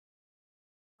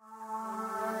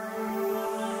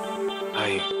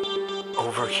I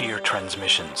overhear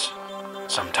transmissions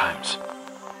sometimes.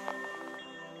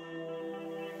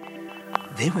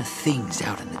 There are things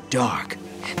out in the dark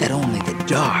that only the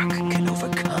dark can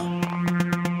overcome.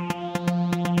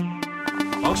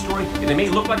 Long story, and it may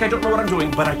look like I don't know what I'm doing,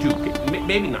 but I do.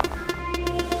 Maybe not.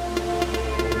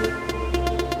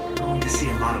 You're going to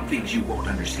see a lot of things you won't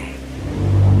understand.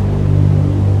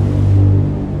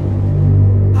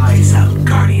 Eyes out,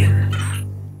 Guardian.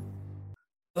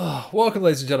 Welcome,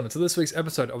 ladies and gentlemen, to this week's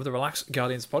episode of the Relaxed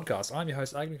Guardians podcast. I'm your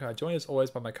host, Agnikai, joined as always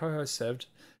by my co-host, Sevd,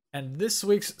 and this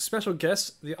week's special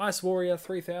guest, the Ice Warrior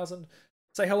 3000.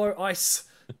 Say hello, Ice.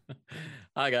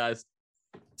 Hi, guys.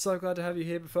 So glad to have you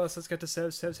here, but first, let's get to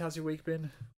Sevs. Sevs, how's your week been?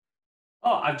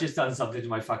 Oh, I've just done something to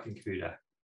my fucking computer.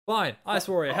 Fine. Ice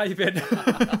Warrior, how you been?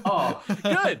 Oh,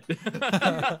 Good.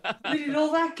 where did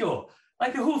all that go?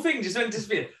 Like the whole thing just went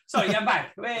disappear. Sorry, I'm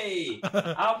back. Hey.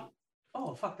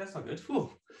 Oh, fuck, that's not good. Whew.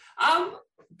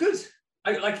 Good.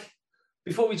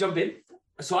 Before we jump in,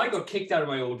 so I got kicked out of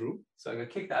my old room. So I got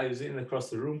kicked out. I was in across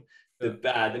the room.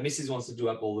 The missus wants to do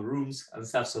up all the rooms and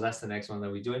stuff. So that's the next one that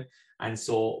we're doing. And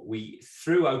so we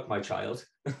threw out my child.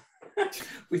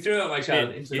 We threw out my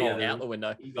child into out the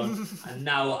window. And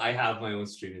now I have my own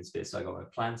streaming space. So I got my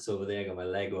plants over there. I got my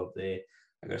Lego up there.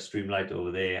 I got a stream light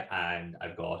over there. And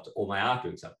I've got all my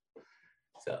artworks up.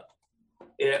 So,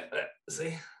 yeah,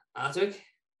 see, artwork.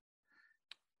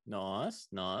 Nice.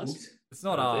 It's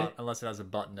not art unless it has a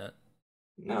button in it.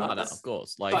 No, Of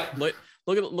course. Like,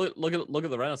 look at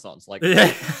the Renaissance. Like,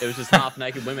 Yeah. it was just half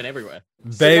naked women everywhere.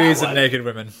 Babies and naked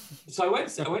women. So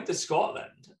I went to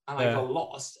Scotland and I got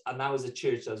lost, and that was a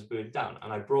church that was burned down.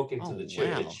 And I broke into the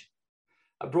church. Wow.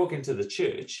 I broke into the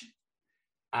church,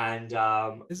 and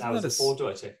that was a photo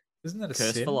I took. Isn't that a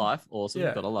Curse sin? for life. Awesome.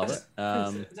 Yeah. Gotta love it.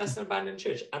 That's an abandoned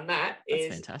church, and that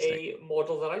is fantastic. a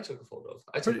model that I took a photo of.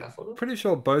 I took that photo. Pretty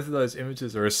sure both of those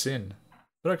images are a sin.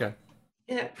 But okay.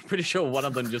 Yeah. Pretty sure one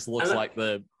of them just looks like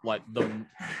the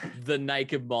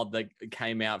naked mod that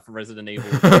came out for Resident Evil.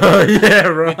 Yeah,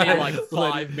 right. Within like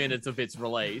 5 minutes of its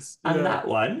release. And that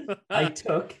one I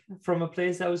took from a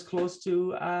place that was close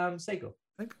to Seiko.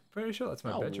 I'm pretty sure that's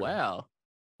my bedroom. Wow.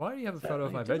 Why do you have a photo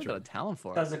of my You've got a bedroom? talent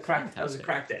for it. That was a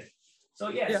crack den. So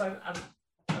yeah. So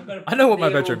I'm gonna I know what my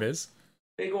bedroom is.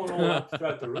 They're going all up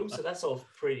throughout the room, so that's all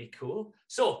pretty cool.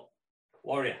 So,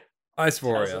 Warrior. Ice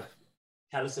Warrior.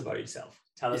 Tell us about yourself.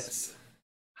 Tell us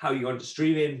how you want to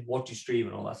stream in, what you stream,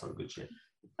 and all that sort of good shit.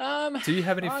 Do you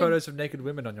have any photos of naked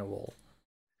women on your wall?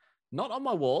 Not on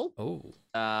my wall. Oh.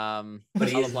 But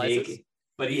he is naked.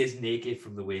 But he is naked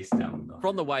from the waist down. Though.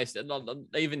 From the waist, and not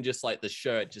even just like the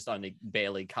shirt, just only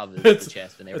barely covers the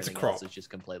chest, and everything else is just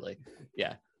completely,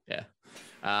 yeah.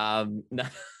 No.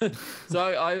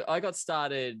 So I got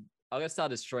started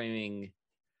streaming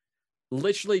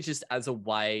literally just as a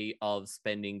way of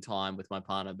spending time with my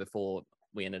partner before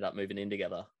we ended up moving in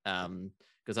together.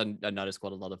 Because I noticed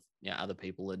quite a lot of other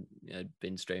people had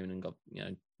been streaming and got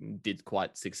did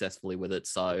quite successfully with it.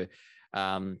 So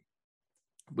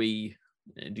we,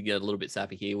 to get a little bit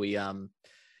sappy here, we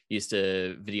used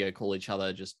to video call each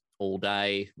other just all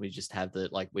day. We just have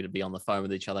we'd be on the phone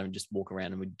with each other and just walk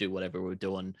around, and we'd do whatever we were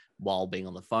doing while being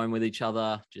on the phone with each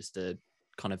other, just to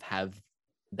kind of have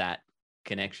that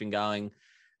connection going.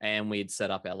 And we'd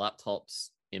set up our laptops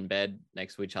in bed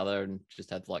next to each other and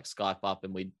just have Skype up,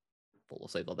 and we'd fall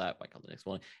asleep like that, wake up the next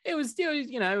morning. It was it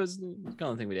was the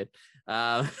kind of thing we did.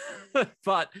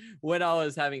 But when I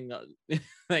was having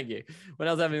thank you, when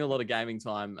I was having a lot of gaming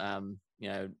time,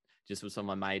 just with some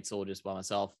of my mates or just by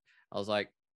myself, I was like,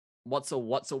 what's a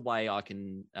way I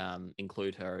can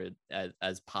include her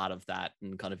as part of that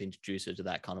and kind of introduce her to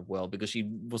that kind of world, because she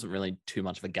wasn't really too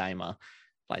much of a gamer.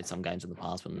 Played some games in the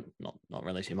past, but not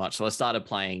really too much. So I started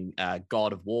playing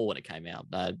God of War when it came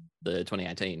out, the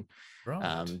 2018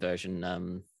 version,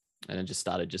 and I just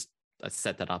started I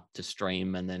set that up to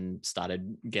stream, and then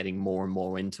started getting more and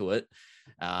more into it,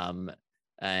 and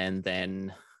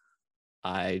then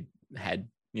I had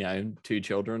 2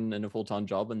 children and a full-time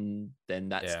job, and then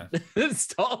that's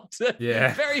stopped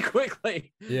very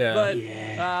quickly. But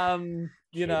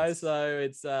so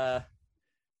it's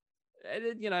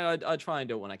I try and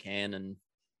do it when I can, and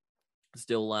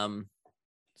still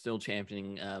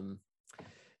championing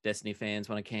Destiny fans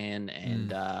when I can, and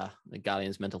the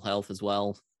Guardians mental health as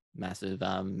well. Massive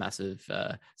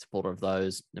supporter of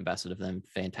those, ambassador of them,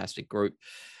 fantastic group,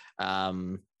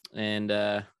 and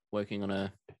working on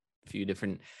a few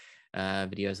different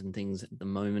videos and things at the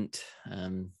moment,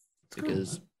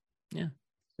 because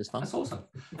it's fun. That's awesome.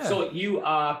 So you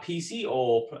are PC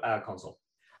or console?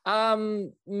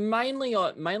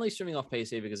 Mainly streaming off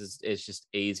PC because it's just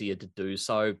easier to do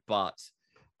so, but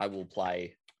I will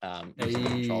play using the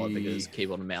controller because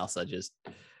keyboard and mouse are just.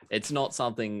 It's not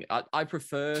something I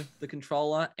prefer the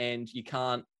controller, and you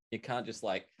can't just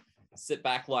like sit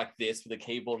back like this with a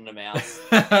keyboard and a mouse.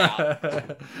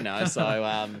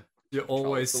 So you're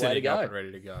always the way to sitting up go. and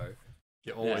ready to go.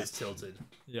 You're always tilted.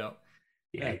 Yep.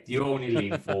 Yeah, you only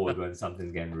lean forward when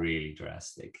something's getting really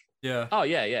drastic. Yeah. Oh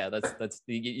yeah. That's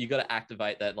you got to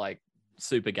activate that like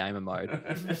super gamer mode.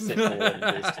 Sit forward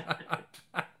and just.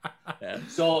 Yeah.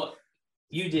 So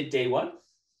you did day one?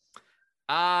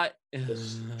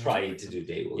 Just Tried to do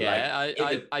day one. Yeah,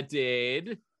 like, I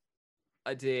did.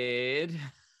 I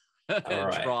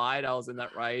right. tried. I was in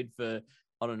that raid for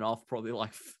on and off, probably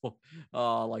like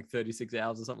 36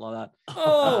 hours or something like that.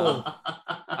 Oh.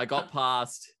 I got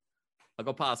past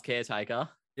caretaker.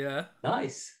 Yeah.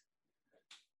 Nice.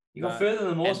 You got further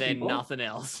than most and then people. nothing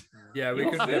else. Yeah, we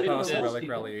You couldn't got get past the further than relic most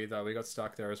rally either. We got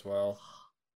stuck there as well.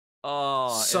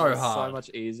 Oh, So it was hard. so much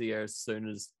easier as soon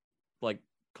as like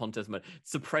contest mode.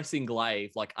 Suppressing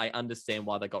glaive, like I understand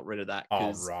why they got rid of that Oh,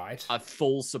 because right. a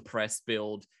full suppress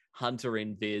build, hunter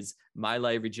invis,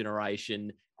 melee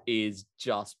regeneration is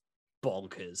just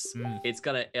bonkers. It's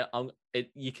gonna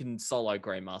you can solo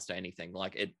grandmaster anything.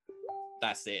 Like it,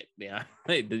 that's it. You know,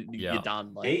 you're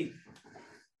done. Like,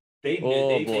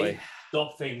 They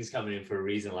stop things coming in for a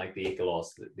reason, like the Icolos,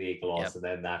 Yep. and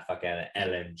then that fucking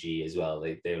LMG as well.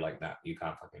 They're like, that you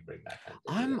can't fucking bring that kind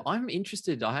of thing. I'm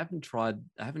interested. I haven't tried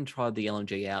the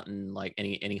LMG out in like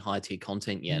any high tier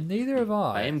content yet. Neither have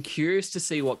I. I am curious to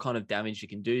see what kind of damage you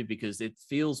can do because it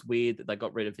feels weird that they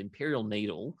got rid of Imperial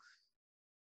Needle,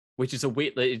 which is a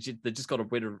weird. They just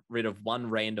got rid of one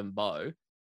random bow.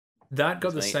 That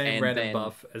got the Thing, same and random then-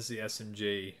 buff as the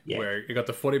SMG, Yeah. where it got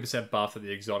the 40% buff that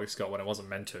the exotics got when it wasn't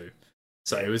meant to.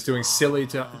 So it was doing silly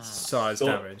size So-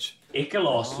 damage.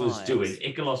 Icolos was Nice.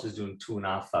 doing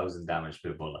 2,500 damage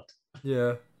per bullet.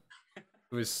 Yeah.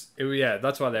 Yeah,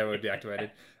 that's why they were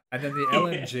deactivated. And then the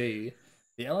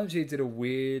LMG did a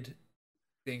weird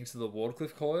thing to the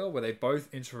Watercliff coil where they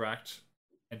both interact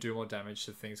and do more damage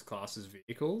to things classed as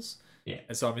vehicles. Yeah.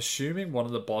 And so I'm assuming one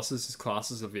of the bosses is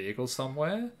classed as a vehicle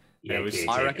somewhere. Yeah, it was-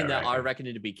 caretaker, I reckon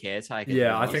it'd be caretaker.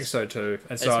 Yeah, I to be think honest. so too.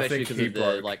 And so Especially I think because he of the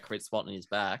broke. like crit spot in his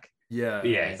back. Yeah.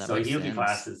 Yeah, that so makes he'll be sense.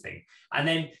 classed as thing. And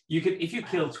then you could, if you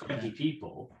kill 20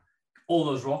 people, all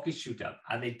those rockets shoot up,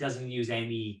 and it doesn't use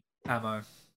any Ammo.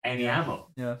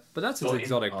 ammo. Yeah. But that's So its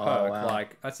exotic Oh, perk. wow.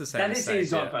 Like, that's the same That as is saying,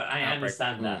 exotic, yeah, but I Outbreak.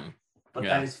 understand that. Mm. But Yeah,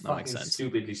 that is that makes fucking sense.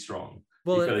 stupidly strong.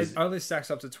 Well, because- it only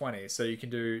stacks up to 20, so you can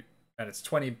do, and it's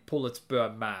 20 bullets per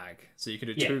mag, so you can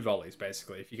do Yeah. 2 volleys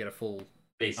basically if you get a full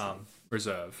basically.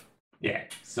 reserve. Yeah,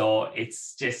 so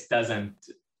it's just doesn't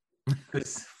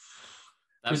because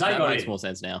That, I that got makes in. more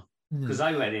sense now.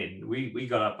 I went in, we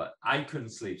got up, but I couldn't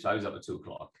sleep, so I was up at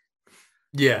 2:00,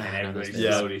 Yeah, and everybody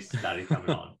Yeah. slowly started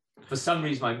coming on. For some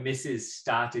reason, my missus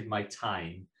started my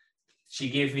time. She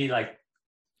gave me like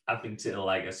up until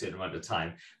like a certain amount of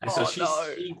time, and so Oh, she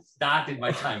no. started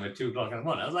my time at 2:00 in the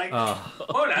morning. I was like, Oh,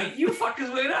 "Oh, no, you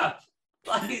fuckers wake up!"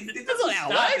 Like it doesn't not how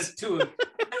it start works. at 2.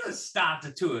 It doesn't start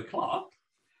at 2:00.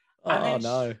 And Oh then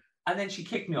no. And then she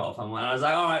kicked me off, and I was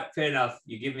like, "All right, fair enough.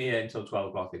 You give me until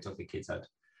 12:00. They took the kids out,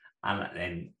 and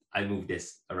then I moved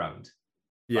this around,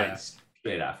 yeah. like,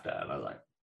 straight after." And I was like,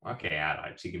 "Okay, all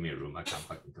right. She give me a room. I can't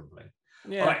fucking complain."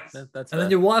 Yeah, Alright. that's And then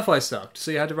fair. your Wi-Fi sucked, so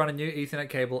you had to run a new Ethernet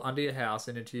cable under your house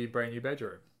and into your brand new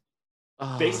bedroom.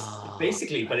 Oh,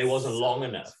 Basically, but it wasn't long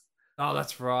enough. Oh,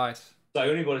 that's right. So I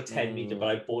only bought a 10 meter, but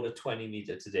I bought a 20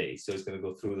 meter today, so it's going to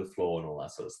go through the floor and all that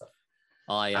sort of stuff.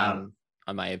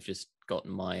 I may have just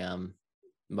gotten my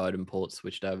modem port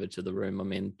switched over to the room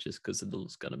I'm in just because it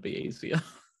was going to be easier.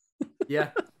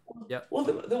 Yeah. Yep. Well,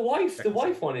 the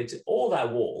wife wanted to, all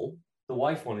that wall. The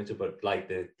wife wanted to put like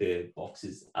the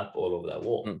boxes up all over that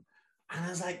wall, Mm. and I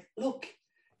was like, "Look,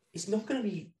 it's not going to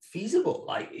be feasible.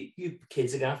 Like, you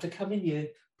kids are going to have to come in here,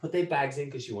 put their bags in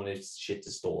because you wanted shit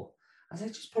to store." I was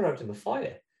like, "Just put it out in the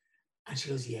fire." And she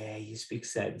goes, "Yeah, you speak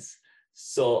sense."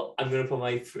 So I'm going to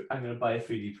I'm going to buy a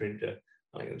 3D printer.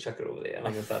 I'm going to chuck it over there, and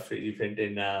I'm going to start 3D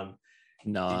printing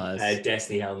Nice.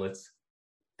 Destiny helmets.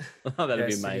 That'd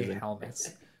be Destiny amazing.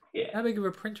 helmets. Yeah, How big of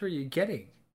a printer are you getting?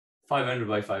 500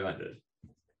 by 500.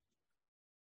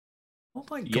 Oh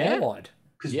my Yeah. god.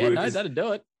 Yeah, no, that'd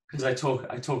do it. Because I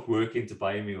talk work into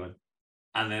buying me one,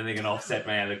 and then they're gonna offset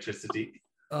my electricity.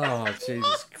 Oh,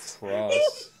 Jesus Christ.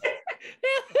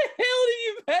 How the hell do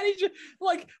you manage it?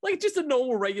 Like just a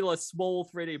normal, regular, small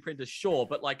 3D printer, sure,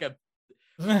 but like a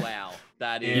wow,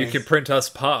 that is. You can print us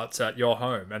parts at your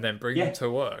home and then bring Yeah. them to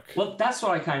work. Well, that's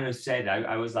what I kind of said.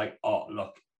 I was like, "Oh,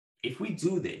 look, if we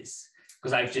do this,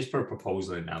 because I've just put a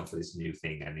proposal in now for this new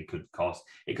thing, and it could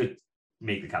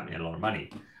make the company a lot of money.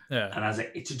 Yeah. And I was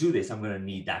like, to do this, I'm going to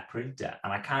need that printer.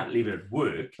 And I can't leave it at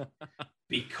work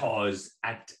because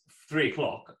at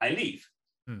 3:00 I leave.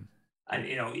 And,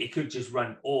 it could just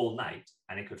run all night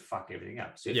and it could fuck everything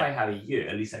up. So if I have a year,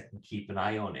 at least I can keep an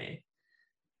eye on it.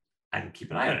 And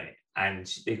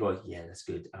they go, yeah, that's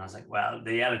good. And I was like, well,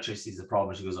 the electricity is the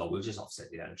problem. She goes, oh, we'll just offset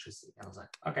the electricity. And I was like,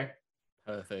 okay.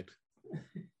 Perfect.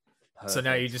 So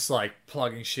now you're just like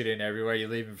plugging shit in everywhere. You're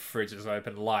leaving fridges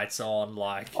open, lights on,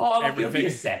 like everything. everything. It'll be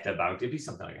a set about. It'd be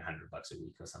something like $100 a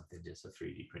week or something, just for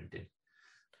 3D printing.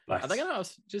 But Are they going to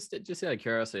just out of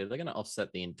curiosity? Are they going to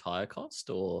offset the entire cost,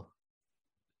 or?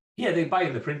 Yeah, they're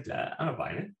buying the printer. I'm not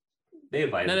buying it. They're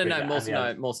buying the printer.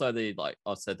 No. More so the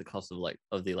offset the cost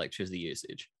of the electricity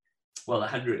usage. Well,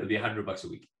 it'll be $100 a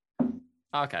week.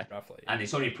 Okay, Roughly. And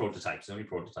it's only prototype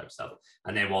stuff.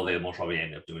 And then what they'll most probably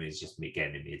end up doing is just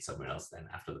getting it made somewhere else then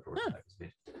after the prototype is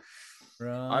made.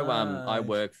 Right. I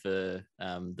work for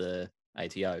the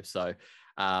ATO, so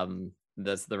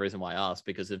that's the reason why I asked,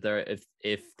 because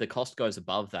if the cost goes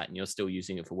above that and you're still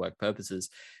using it for work purposes,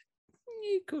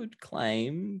 you could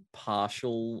claim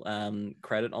partial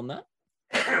credit on that.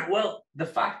 Well, the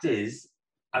fact is,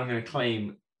 I'm going to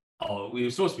claim. Oh, we were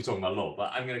supposed to be talking about law,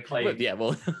 but I'm going to claim. I'm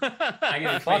going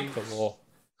to claim Fuck the law.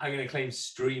 I'm going to claim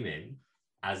streaming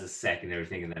as a secondary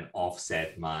thing, and then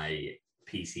offset my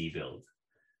PC build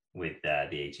with the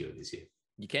ATO this year.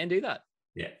 You can do that.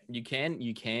 Yeah, you can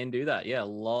do that. Yeah, a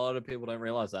lot of people don't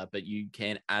realize that, but you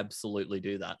can absolutely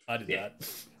do that. I did that.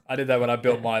 I did that when I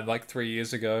built mine like 3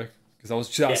 years ago, because I was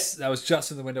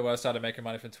just in the window where I started making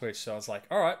money from Twitch. So I was like,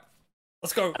 all right,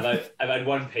 let's go. I've had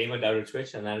one payment out of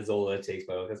Twitch, and that is all it takes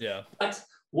by August. Yeah. But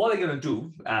what they're going to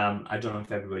do, I don't know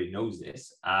if everybody knows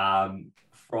this, I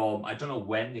don't know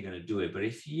when they're going to do it, but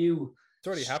if you It's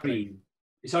already happening.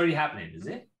 It's already happening, is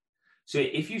it? So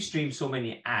if you stream so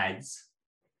many ads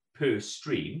per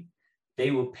stream,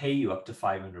 they will pay you up to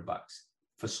 $500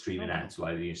 for streaming ads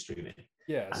while you're streaming.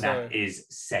 Yeah. And that is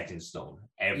set in stone.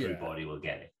 Everybody will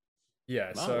get it.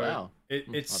 Yeah, Oh, so wow.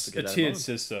 it's a tiered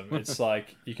system. It's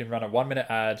like you can run a 1 minute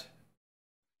ad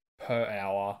per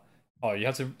hour. Oh, you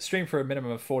have to stream for a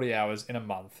minimum of 40 hours in a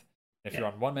month. If you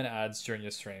run 1 minute ads during your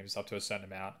streams up to a certain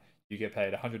amount, you get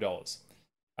paid $100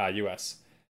 US.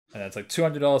 And it's like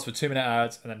 $200 for 2 minute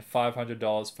ads, and then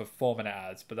 $500 for 4 minute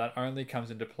ads. But that only comes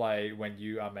into play when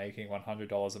you are making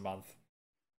 $100 a month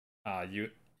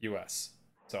US.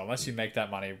 So unless you make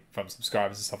that money from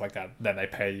subscribers and stuff like that, then they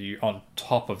pay you on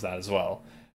top of that as well.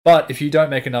 But if you don't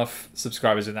make enough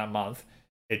subscribers in that month,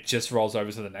 it just rolls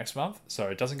over to the next month. So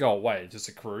it doesn't go away. It just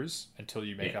accrues until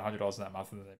you make $100 in that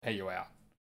month, and then they pay you out.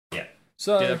 Yeah.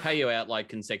 So do they pay you out like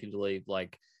consecutively,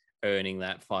 like earning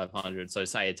that 500? So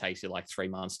say it takes you like 3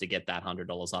 months to get that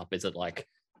 $100 up. Is it like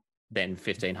then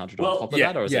 $1,500 on top of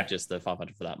that, or is it just the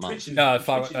 500 for that month? No,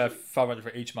 500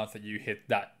 for each month that you hit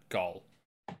that goal.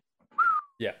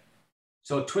 Yeah.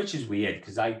 So Twitch is weird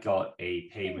because I got a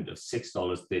payment of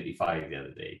 $6.35 the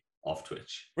other day off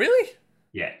Twitch. Really?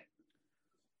 Yeah.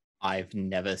 I've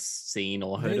never seen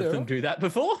or heard of them do that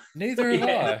before. Neither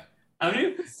have I. I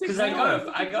mean, because I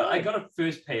got a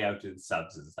first payout in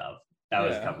subs and stuff. That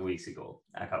was a couple months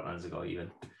ago even.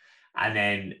 And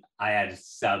then I had a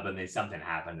sub and then something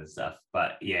happened and stuff.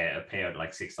 But yeah, a payout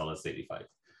like $6.35.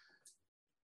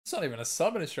 It's not even a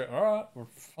sub in Australia. All right, we're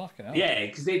fucking hell. Yeah,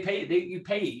 because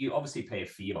you obviously pay a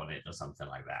fee on it or something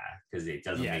like that because it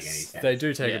doesn't make any sense. They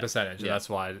do take a percentage, and that's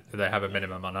why they have a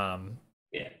minimum on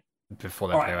before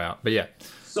they pay out. But yeah.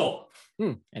 So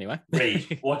anyway,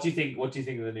 Raid. What do you think? What do you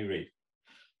think of the new Raid?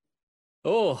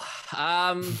 Oh,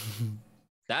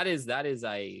 that is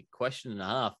a question and a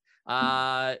half.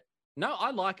 No, I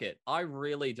like it. I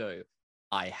really do.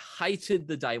 I hated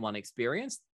the day one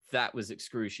experience. That was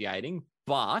excruciating.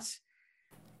 But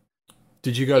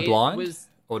did you go blind,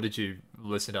 or did you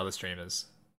listen to other streamers?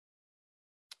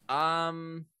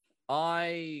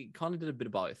 I kind of did a bit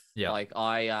of both. Yeah, like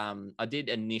I did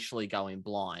initially go in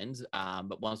blind,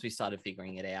 but once we started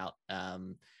figuring it out,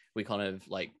 we kind of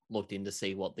like looked in to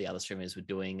see what the other streamers were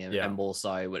doing, and more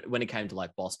so when it came to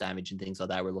like boss damage and things like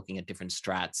that, we're looking at different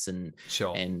strats and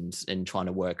and trying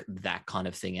to work that kind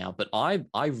of thing out. But I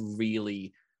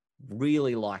really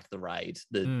liked the raid,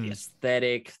 the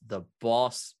aesthetic, the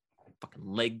boss, fucking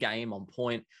leg game on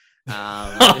point.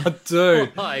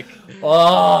 Dude, like,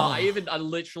 I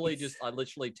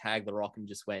literally tagged the Rock and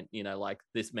just went, like,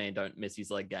 this man don't miss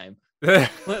his leg game.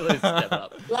 Let's step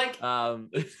up. Like,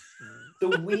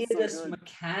 the weirdest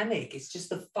mechanic. It's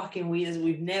just the fucking weirdest.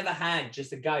 We've never had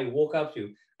just a guy walk up to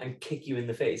you and kick you in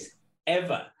the face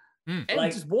ever. And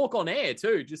like, just walk on air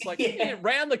too, just like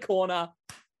round the corner,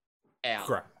 out.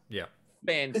 Correct. Yeah.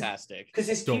 fantastic. Because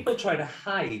there's Dunk. people trying to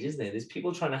hide, isn't there? There's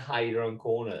people trying to hide around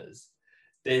corners.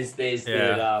 There's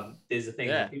Yeah. a thing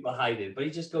Yeah. where people hide it, but he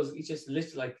just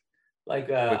literally like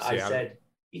Whips I you out. said,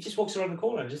 he just walks around the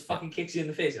corner and just fucking kicks you in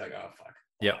the face. You're like, oh fuck.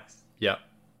 Yep. Yep.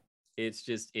 It's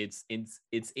just it's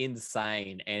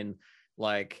insane. And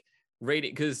like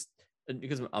reading because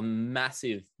I'm a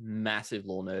massive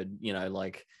law nerd, you know,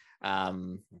 like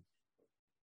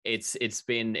it's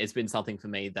been something for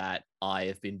me that I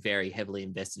have been very heavily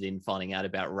invested in finding out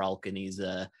about Ralk and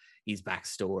his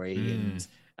backstory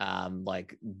and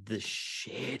like the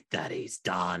shit that he's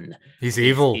done. He's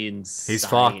evil. Insane. He's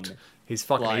fucked. He's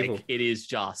fucking like, evil. It is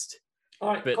just.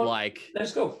 All right, But like,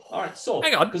 let's go. All right, so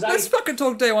Hang on. Let's fucking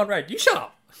talk day one raid. You shut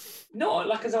up. No,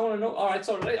 like, because I want to know. All right,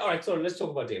 so let's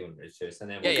talk about day one raid first, and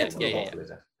then we'll get to the boss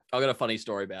later. I got a funny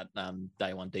story about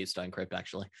day one Deep Stone Crypt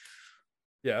actually.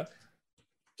 Yeah.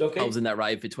 It's okay. I was in that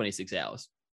raid for 26 hours.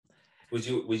 Was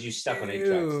you stuck on 8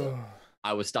 tracks? Though?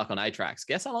 I was stuck on 8 tracks.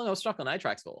 Guess how long I was stuck on 8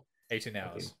 tracks for? 18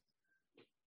 hours.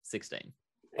 16.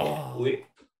 Oh.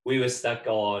 We were stuck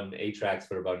on 8 tracks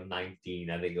for about 19.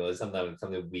 I think it was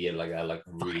something weird like that. Like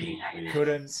really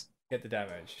couldn't get the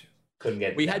damage. Couldn't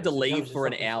get. We had to leave for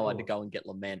an hour to go and get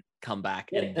Lament, come back,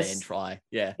 and then try.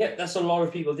 Yeah. Yeah, that's what a lot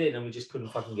of people did, and we just couldn't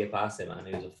fucking get past it, man.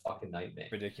 It was a fucking nightmare.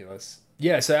 Ridiculous.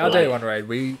 Yeah, so our day one raid,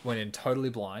 we went in totally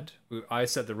blind. I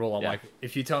set the rule. I'm like,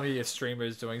 if you tell me a streamer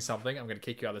is doing something, I'm going to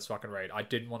kick you out of this fucking raid. I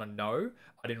didn't want to know.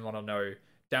 I didn't want to know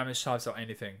damage types or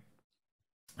anything.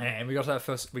 And we got to that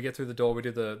first, we get through the door, we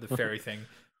do the fairy thing,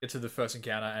 get to the first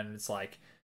encounter, and it's like,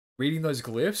 reading those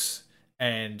glyphs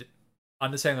and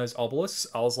understanding those obelisks,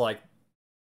 I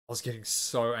was getting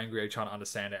so angry trying to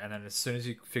understand it. And then as soon as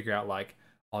you figure out, like,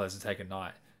 oh, there's a taken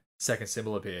night, second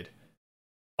symbol appeared.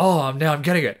 Oh, I'm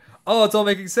getting it. Oh, it's all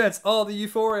making sense. Oh, the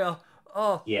euphoria.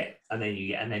 Oh. Yeah, and then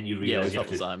you realize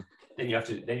then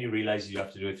you realize you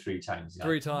have to do it 3 times.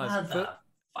 Three times.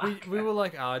 We were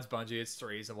like, it's Bungie, it's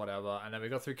 3s and whatever. And then we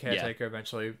got through Caretaker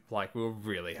eventually. Like, we were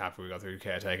really happy we got through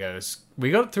Caretaker.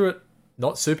 We got through it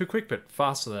not super quick, but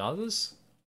faster than others.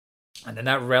 And then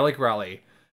that Relic Rally.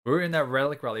 We were in that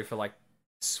Relic Rally for like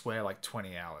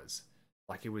 20 hours.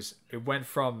 Like it went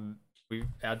from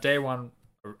our day one,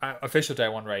 official day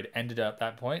one raid ended at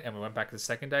that point, and we went back the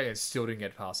second day and still didn't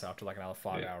get past after like another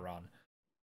 5-hour run.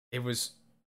 It was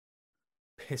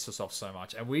pissed us off so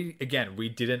much. And we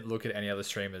didn't look at any other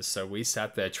streamers, so we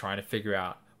sat there trying to figure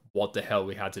out what the hell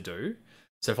we had to do.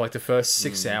 So for like the first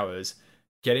 6 hours,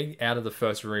 getting out of the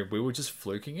first room, we were just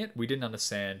fluking it. We didn't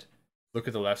understand. Look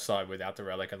at the left side without the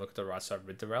relic and look at the right side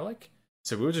with the relic.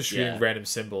 So we were just shooting random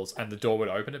symbols and the door would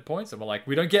open at points and we're like,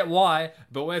 we don't get why,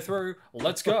 but we're through.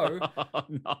 Let's go. Oh,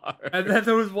 no. And then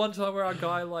there was one time where our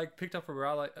guy like picked up a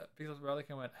relic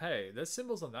and went, hey, there's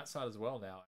symbols on that side as well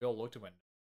now. We all looked and went,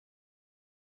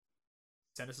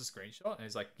 send us a screenshot. And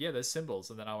he's like, yeah, there's symbols.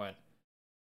 And then I went,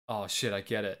 oh shit, I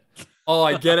get it. Oh,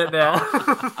 I get it now.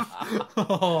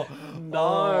 Oh,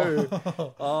 no.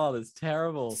 Oh, that's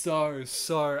terrible.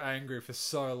 So angry for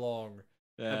so long.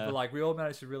 Yeah. But like we all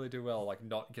managed to really do well, like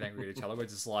not get angry at each other. We're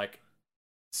just like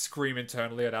scream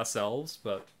internally at ourselves.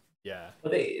 But yeah.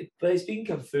 But it's been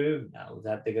confirmed now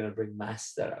that they're gonna bring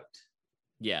Master out.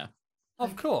 Yeah.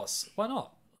 Of course. Why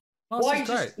not? Why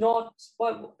just not?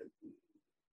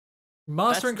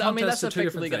 Master and contest that's are two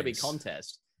effectively different going to be things.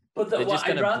 contest. But they're just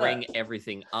going to bring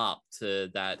everything up to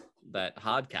that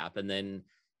hard cap, and then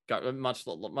go much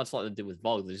like they did with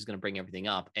Vogue. They're just going to bring everything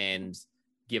up and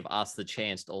give us the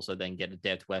chance to also then get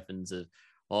adept weapons of.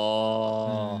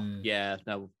 No,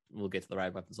 we'll get to the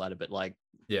raid weapons later, but like,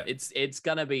 it's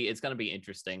gonna be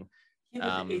interesting.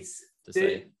 Yeah, to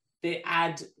see. They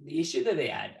add the issue that they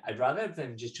add. I'd rather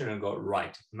them just turn and go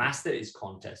right. Master is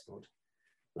contest mode.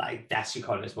 Like that's your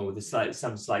contest mode with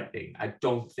some slight thing. I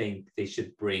don't think they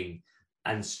should bring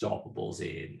unstoppables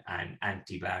in and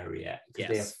anti-barrier because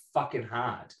they are fucking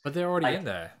hard. But they're already in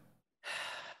there.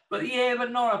 But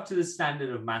not up to the standard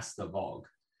of Master Vogue.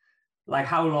 Like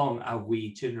how long have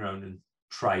we turned around and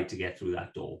tried to get through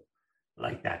that door?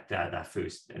 Like that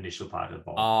first initial part of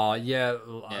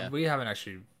Vogue. We haven't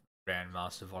actually ran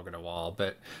Master Vogue in a while,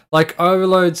 but like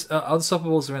overloads,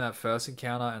 unstoppables are in that first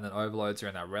encounter, and then overloads are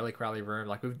in that relic rally room.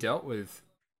 Like we've dealt with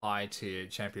high tier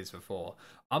champions before.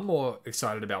 I'm more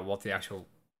excited about what the actual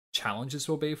challenges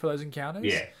will be for those encounters.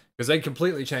 Yeah, because they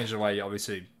completely change the way you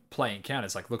obviously play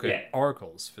encounters. Like look at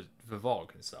oracles for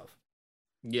Vogue and stuff.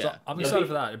 Yeah, so I'm excited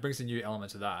for that. It brings a new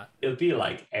element to that. It'll be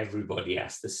like everybody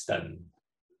has to stun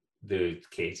the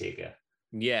caretaker.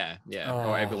 Yeah.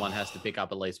 Or everyone has to pick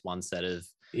up at least one set of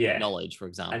knowledge, for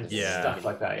example, and stuff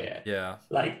like that. Yeah.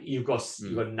 Like you've got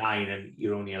 9, and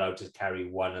you're only allowed to carry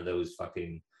one of those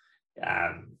fucking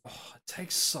Oh, it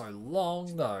takes so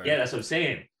long though. Yeah, that's what I'm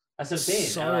saying.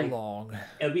 So And, like, long.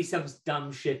 It'll be some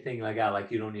dumb shit thing like that.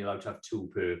 Like you're only allowed to have 2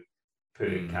 per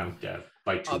encounter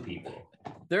by 2 people.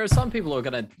 There are some people who are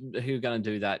gonna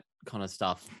do that kind of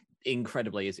stuff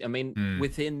incredibly easy. I mean,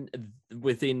 within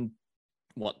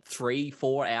what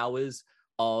 3-4 hours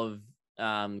of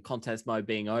contest mode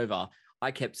being over,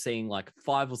 I kept seeing like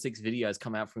 5 or 6 videos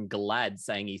come out from Galad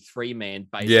saying he 3-man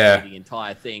basically the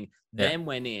entire thing, then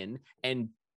went in and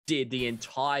did the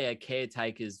entire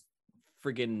caretaker's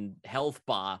friggin' health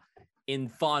bar in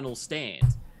final stand.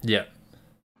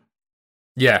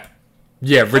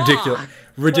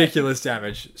 Ridiculous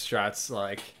damage strats.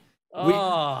 Like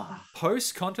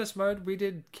post contest mode, we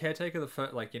did caretaker the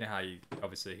first. Like, you know how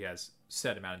obviously he has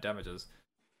set amount of damages.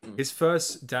 His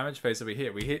first damage phase that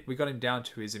we got him down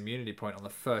to his immunity point on the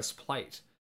first plate.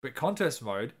 But contest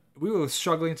mode, we were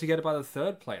struggling to get it by the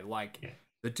 3rd plate. Like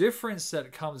the difference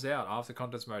that comes out after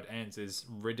contest mode ends is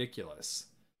ridiculous.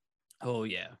 Oh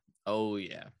yeah,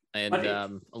 and a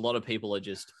lot of people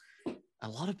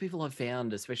I've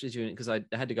found, especially during, because I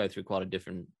had to go through quite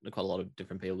a lot of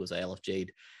different people because I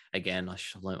LFG'd again. I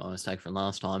should have learned my mistake from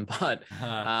last time, but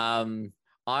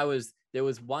there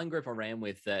was one group I ran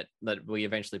with that we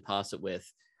eventually passed it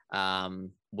with,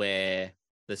 where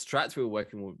the strats we were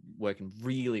working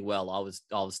really well. I was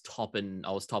topping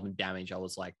damage. I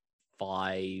was like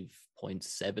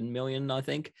 5.7 million, I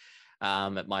think,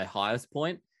 at my highest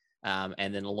point.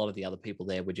 And then a lot of the other people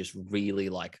there were just really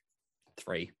like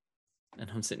 3. And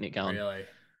I'm sitting there going, really?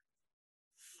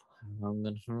 I'm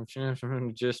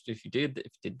gonna just if you did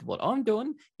what I'm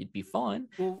doing, you'd be fine.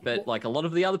 But like a lot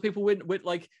of the other people went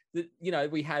like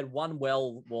we had one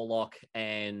warlock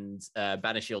and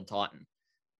banner shield titan.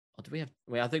 Or do we have?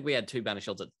 I think we had 2 banner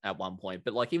shields at one point.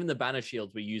 But like even the banner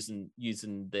shields were using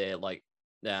their like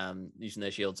using their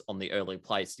shields on the early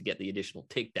plates to get the additional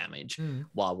tick damage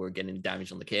while we were getting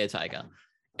damage on the caretaker.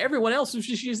 Everyone else was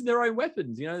just using their own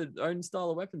weapons, their own style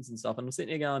of weapons and stuff. And I'm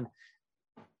sitting there going,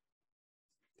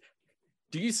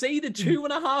 do you see the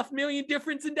 2.5 million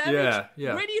difference in damage?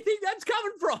 Yeah. Where do you think that's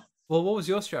coming from? Well, what was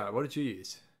your strat? What did you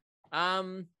use?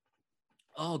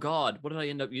 Oh God, what did I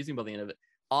end up using by the end of it?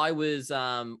 I was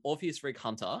Orpheus Rig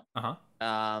Hunter to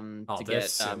get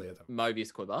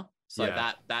Mobius Quiver. So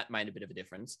that made a bit of a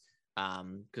difference.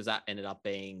 Because that ended up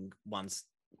being once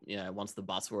the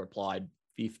buffs were applied,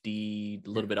 50, a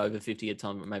little bit over 50 at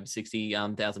time, maybe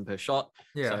 60,000 per shot.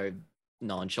 So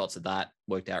 9 shots of that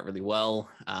worked out really well.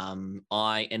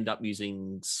 I ended up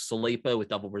using Sleeper with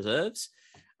double reserves.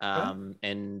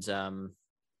 And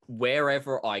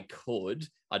wherever I could,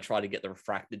 I tried to get the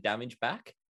refracted damage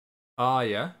back.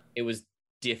 It was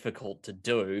difficult to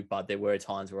do, but there were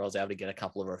times where I was able to get a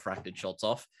couple of refracted shots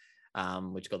off,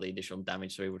 which got the additional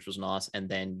damage through, which was nice. And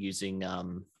then using,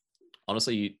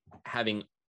 honestly, having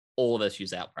all of us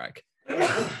use Outbreak.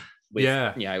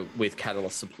 With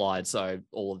catalyst supplied, so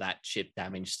all of that chip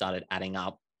damage started adding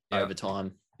up over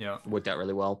time. It worked out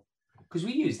really well. Because I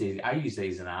used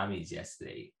these in armies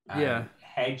yesterday.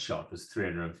 Headshot was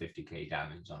 350k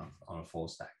damage on a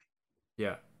 4-stack.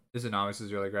 This in armies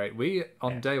is really great. We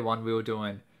on day 1 we were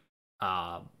doing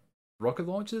rocket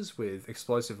launchers with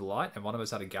explosive light, and one of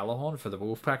us had a Galahorn for the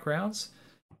Wolfpack rounds.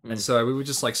 And so we would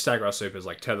just like stagger our supers,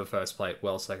 like tether first plate,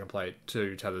 well second plate,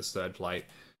 2 tethers third plate.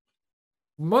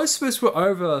 Most of us were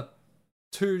over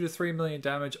 2 to 3 million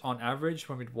damage on average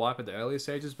when we'd wipe at the earlier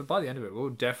stages, but by the end of it, we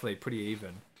were definitely pretty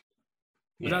even.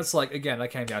 But that's like, again, that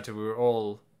came down to we were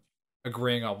all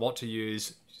agreeing on what to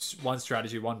use, one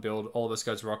strategy, one build. All of us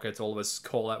go to rockets, all of us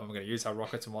call out when we're going to use our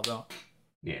rockets and whatnot.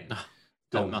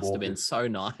 That must have been so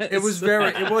nice. It was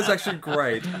actually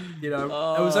great. It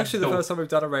was actually the first time we've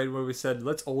done a raid where we said,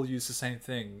 let's all use the same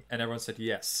thing. And everyone said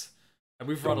yes. And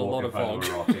we've run a lot of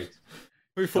VOG.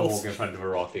 Don't walk in front of a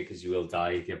rocket because you will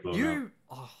die. You get blown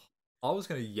up. I was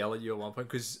going to yell at you at one point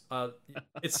because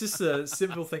it's just a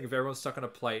simple thing if everyone's stuck on a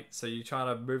plate. So you're trying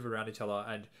to move around each other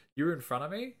and you were in front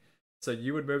of me. So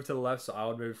you would move to the left, so I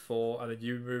would move 4, and then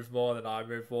you move more, and then I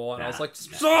move more. And I was like,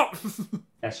 stop!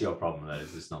 That's your problem, though.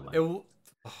 It's not mine.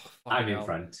 I'm in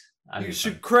front. You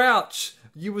should crouch.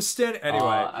 You were standing. Anyway.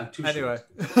 I'm too short.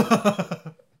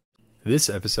 This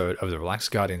episode of the Relaxed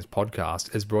Guardians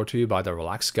podcast is brought to you by the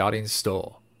Relaxed Guardians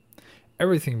store.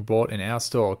 Everything bought in our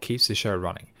store keeps the show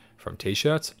running. From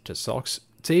t-shirts to socks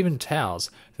to even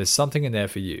towels, there's something in there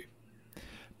for you.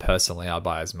 Personally, I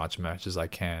buy as much merch as I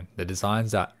can. The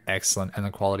designs are excellent and the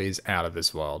quality is out of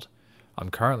this world. I'm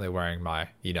currently wearing my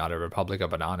United Republic of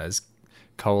Bananas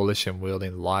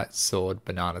coalition-wielding light sword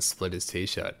banana splitters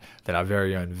t-shirt that our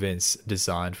very own Vince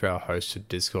designed for our hosted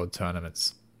Discord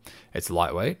tournaments. It's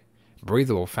lightweight,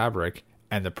 breathable fabric,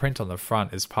 and the print on the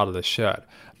front is part of the shirt,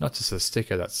 not just a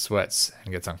sticker that sweats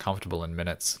and gets uncomfortable in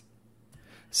minutes.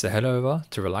 So head over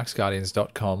to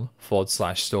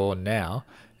relaxguardians.com/store now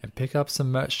and pick up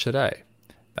some merch today.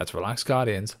 That's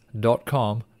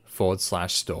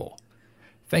relaxguardians.com/store.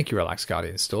 Thank you, Relax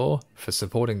Guardian Store, for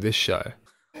supporting this show.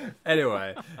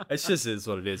 Anyway, it's just is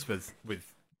what it is with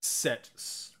set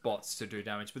spots to do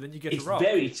damage, but then you get It's to roll.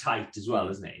 very tight as well,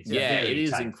 isn't it? It's Yeah, very it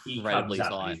is tight. He incredibly comes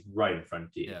up and tight. he's right in front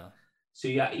of you. Yeah. So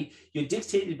you're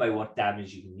dictated by what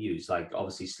damage you can use. Like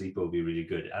obviously, sleeper will be really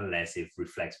good unless it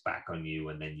reflects back on you,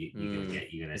 and then you're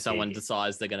gonna. If someone take it.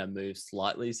 decides they're going to move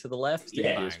slightly to the left,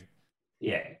 Yeah. you just-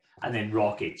 Yeah, and then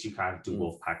rockets, you can't do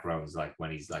wolf pack rounds like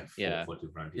when he's like 4 Yeah. foot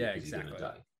in front of you. Yeah, 'cause he's gonna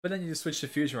exactly. die. But then you just switch to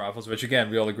fusion rifles, which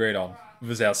again we all agreed on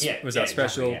was our exactly,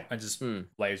 special, yeah. and just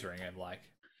lasering and like.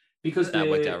 Because that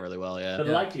worked out really well. Yeah. the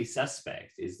likely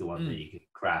suspect is the one that you can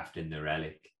craft in the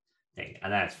relic thing,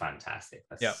 and that's fantastic.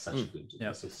 That's such a good,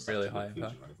 that's such really a good high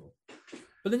fusion impact. rifle.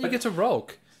 But then you get to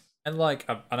Rolk, and like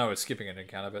I know we're skipping an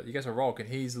encounter, but you get to Rolk, and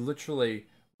he's literally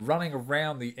running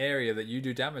around the area that you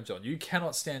do damage on. You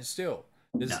cannot stand still.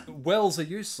 Wells are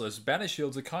useless. Banner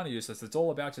shields are kind of useless. It's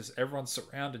all about just everyone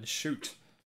surround and shoot.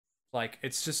 Like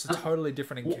it's just a totally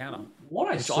different encounter.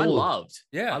 Which I loved.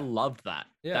 Yeah, I loved that.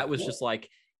 Yeah. That was just like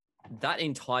that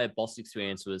entire boss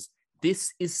experience was.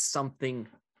 This is something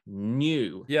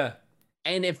new. Yeah.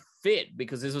 And it fit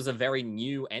because this was a very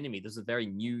new enemy. This was a very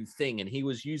new thing. And he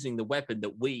was using the weapon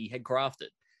that we had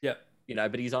crafted. Yeah.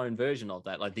 But his own version of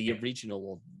that, like the original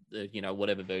or the,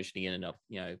 whatever version he ended up,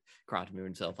 crafting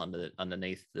himself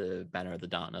underneath the banner of the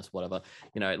darkness, whatever,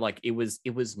 like it was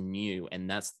new. And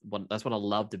that's what I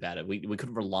loved about it. We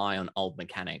couldn't rely on old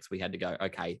mechanics. We had to go,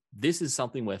 okay, this is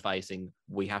something we're facing.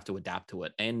 We have to adapt to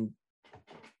it. And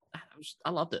I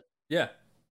loved it. Yeah.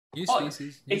 New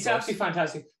species. It's absolutely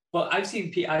fantastic. But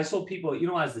I saw people,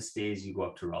 as the stairs you go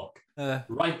up to Rock,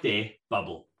 right there,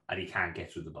 bubble, and he can't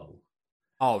get through the bubble.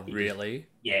 Oh, really?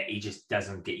 He just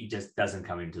doesn't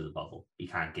come into the bubble. He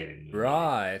can't get in.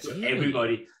 Right. So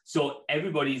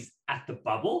everybody's at the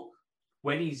bubble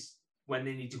when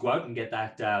they need to go out and get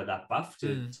that buff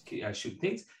to shoot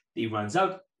things. He runs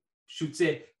out, shoots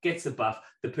it, gets the buff.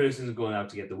 The person's going out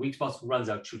to get the weak spots, runs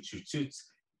out, shoots,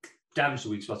 damage the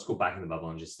weak spots, go back in the bubble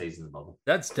and just stays in the bubble.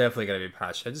 That's definitely going to be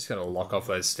patched. I'm just going to lock off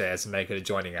those stairs and make it a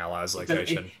joining allies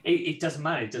location. It doesn't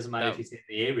matter. It doesn't matter if it's in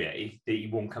the area. He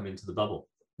won't come into the bubble.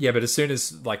 Yeah, but as soon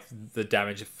as like the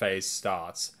damage phase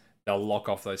starts, they'll lock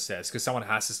off those stairs because someone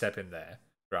has to step in there,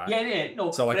 right? Yeah.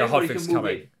 No. So like a hotfix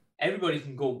coming. Everybody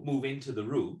can go move into the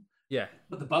room. Yeah.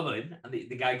 Put the bubble in, and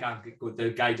the guy can't go.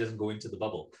 The guy doesn't go into the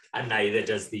bubble, and neither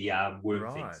does the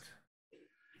worm things.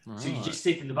 So you just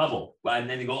sit in the bubble, and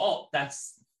then they go, "Oh,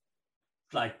 that's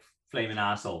like flaming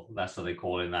arsehole." That's what they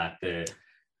call in that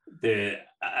the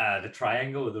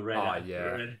triangle with the red,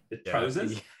 the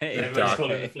trousers. Everybody's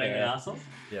calling it the flaming arsehole.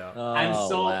 Yeah.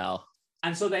 Wow.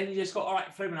 And so then you just go, all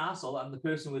right, flaming arsehole, and the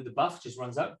person with the buff just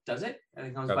runs out, does it, and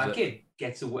then comes back in,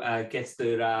 gets the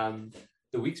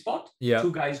weak spot. Yeah.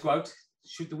 2 guys go out,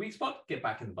 shoot the weak spot, get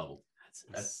back in the bubble.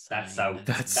 That's so good.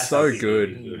 That's so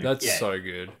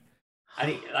good.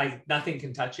 And nothing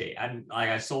can touch it. And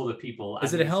I saw the people.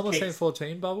 Is it a Helm of Saint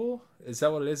 14 bubble? Is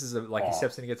that what it is? Is it like he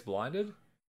steps in and gets blinded?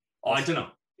 Oh, I don't know.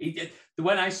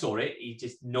 When I saw it,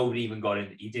 nobody even got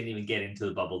in. He didn't even get into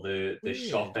the bubble. The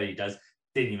shot that he does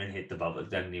didn't even hit the bubble.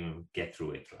 Didn't even get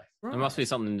through it. It must be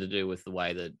something to do with the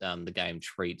way that the game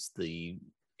treats the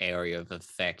area of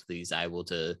effect that he's able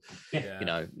to,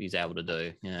 he's able to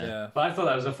do. Yeah. But I thought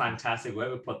that was a fantastic way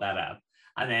to put that up.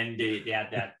 And then they had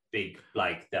that big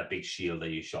shield that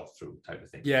you shot through type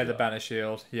of thing. Yeah, the banner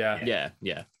shield. Yeah.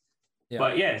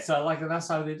 But so that's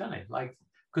how they done it. Like,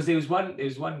 because there was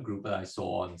one group that I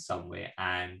saw on somewhere,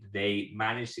 and they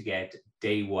managed to get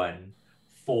day 1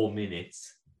 4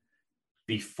 minutes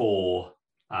before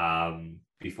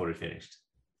it finished.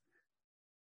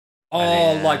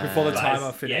 Like before the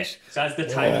timer finished? Yeah. So as the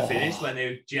timer finished, when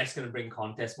they were just going to bring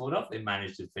contest mode up, they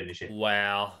managed to finish it.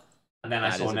 Wow. And then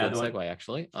I saw another one. Segue,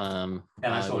 actually. Then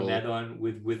I saw another one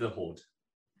with the Horde.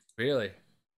 Really?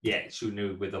 Yeah,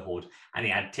 shooting with the Horde. And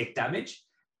he had tick damage.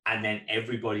 And then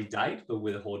everybody died, but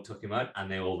with the Horde took him out,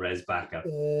 and they all res back up.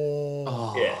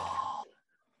 Oh. Yeah.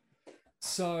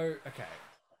 So, okay.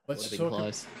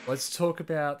 Let's talk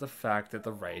about the fact that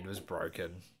the raid was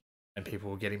broken and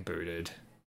people were getting booted.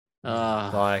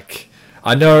 Like,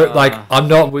 I know, I'm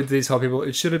not with these whole people.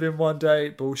 It should have been 1 day.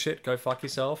 Bullshit. Go fuck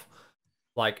yourself.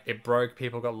 Like, it broke.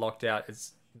 People got locked out.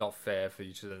 It's not fair for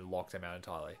you to then lock them out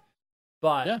entirely.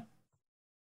 But,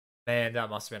 man, that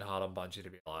must have been hard on Bungie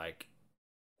to be like,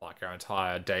 like our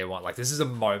entire day one. Like this is a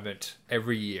moment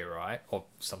every year, right? Or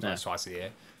sometimes twice a year.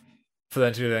 For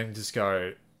them to then just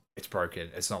go, it's broken,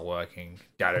 it's not working.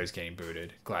 Datto's getting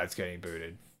booted, Glad's getting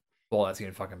booted, Fallout's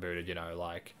getting fucking booted. You know,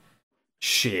 like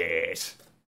shit.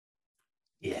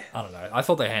 Yeah. I don't know. I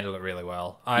thought they handled it really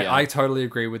well. I totally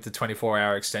agree with the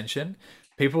 24-hour extension.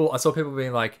 I saw people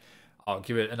being like, I'll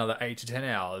give it another 8 to 10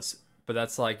 hours. But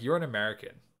that's like, you're an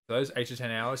American. Those 8 to 10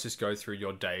 hours just go through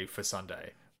your day for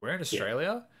Sunday. We're in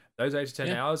Australia. Those 8 to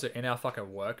 10 hours are in our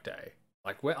fucking work day.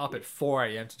 Like, we're up at 4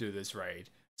 a.m. to do this raid.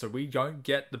 So we don't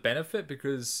get the benefit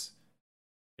because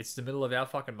it's the middle of our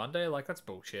fucking Monday. Like, that's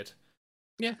bullshit.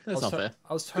 Yeah, that's not fair.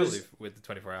 I was totally with the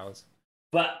 24 hours.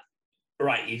 But,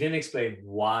 right, you didn't explain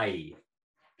why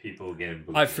people get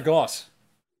booted. I forgot.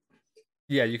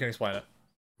 Yeah, you can explain it.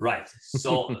 Right.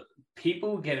 So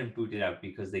people getting booted out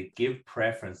because they give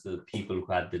preference to the people who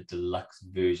had the deluxe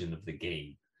version of the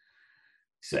game.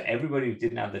 So everybody who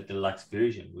didn't have the deluxe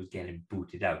version was getting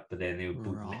booted out, but then they were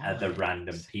booting other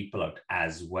random people out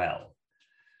as well.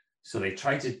 So they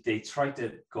tried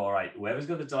to go, all right, whoever's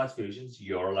got the deluxe versions,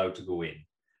 you're allowed to go in.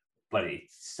 But it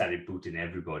started booting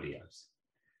everybody out.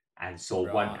 And so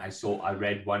I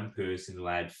read one person who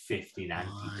had 15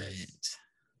 anteaters.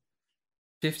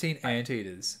 15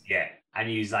 anteaters. Yeah. And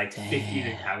he was like 15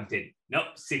 and counted. Nope,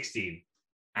 16.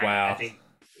 And wow. I think,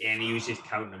 and he was just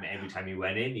counting them every time he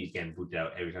went in. He's getting booted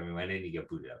out. Every time he went in, he got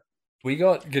booted out. We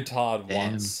got guitared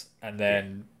once, and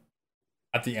then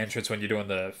at the entrance when you're doing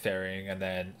the ferrying, and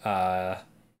then our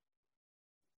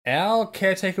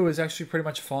caretaker was actually pretty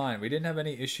much fine. We didn't have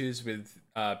any issues with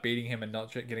beating him and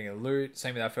not getting a loot.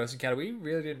 Same with our first encounter. We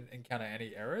really didn't encounter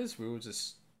any errors. We were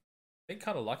just, I think,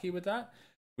 kind of lucky with that.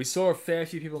 We saw a fair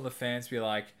few people in the fans be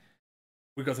like,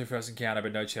 we got through first encounter,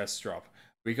 but no chests drop.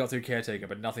 We got through caretaker,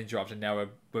 but nothing dropped, and now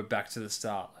we're back to the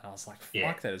start. And I was like,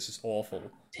 fuck that, it's just awful.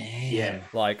 Damn. Yeah.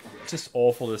 Like, just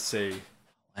awful to see.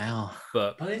 Wow.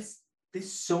 But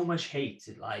there's so much hate.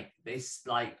 Like, this,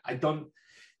 like, I don't...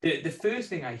 The first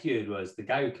thing I heard was the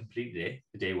guy who completed it,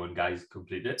 the day one guys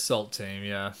completed it. Salt team,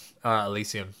 yeah.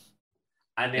 Elysium.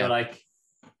 And they were like,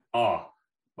 oh,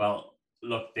 well,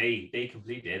 look, they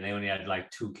completed it, and they only had like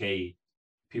 2K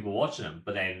people watching them.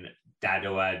 But then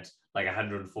Dado had like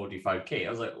 145K. I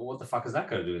was like, well, what the fuck is that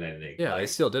going to do with anything? Yeah, like, they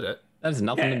still did it. That's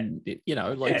nothing, you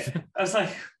know, like... Yeah. I was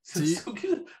like,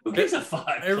 who gives a fuck?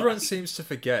 Everyone like, seems to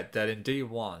forget that in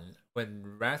D1, when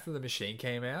Wrath of the Machine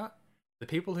came out, the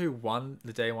people who won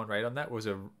the day one raid on that was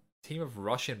a team of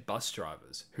Russian bus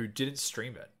drivers who didn't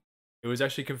stream it. It was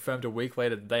actually confirmed a week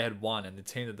later that they had won, and the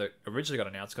team that they originally got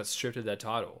announced got stripped of their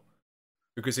title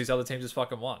because these other teams just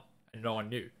fucking won, and no one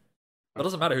knew. It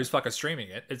doesn't matter who's fucking streaming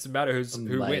it. It's a matter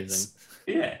who wins.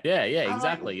 Yeah. Yeah,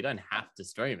 exactly. You don't have to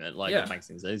stream it. Like, it makes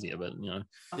things easier, but, you know.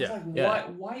 I was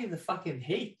like, why the fucking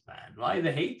hate, man? Why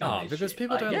the hate? Because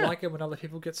people don't like it when other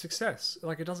people get success.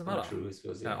 Like, it doesn't matter. True, I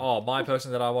suppose, my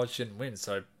person that I watched didn't win,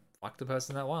 so fuck the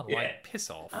person that won. Yeah. Like, piss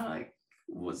off.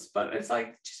 But it's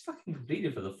like, just fucking complete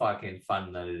it for the fucking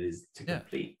fun that it is to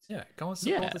complete. Yeah, go and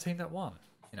support the team that won.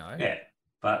 You know. Yeah,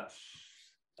 but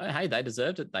hey, they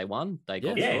deserved it. They won. They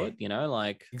got through it. You know,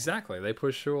 like exactly. They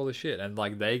pushed through all the shit, and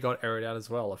like they got aired out as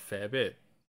well a fair bit.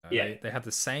 You know, they had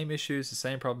the same issues, the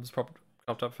same problems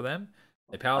popped up for them.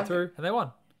 They powered through, and they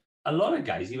won. A lot of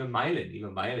guys, even Mylan,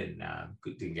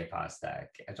 didn't get past that.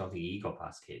 I don't think he got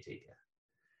past caretaker.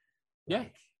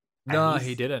 No,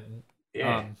 he didn't.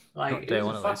 Yeah, like it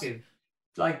was a fucking,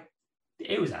 like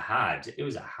it was a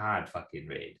hard fucking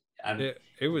raid, and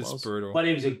it was brutal. But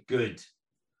it was a good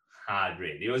hard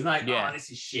raid. It was like, oh, this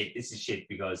is shit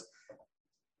because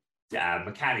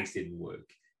mechanics didn't work.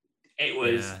 It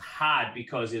was hard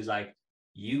because it was like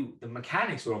the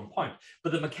mechanics were on point,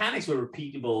 but the mechanics were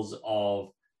repeatables of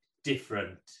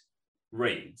different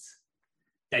raids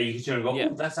that you could turn and go,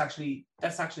 oh, that's actually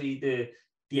the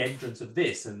entrance of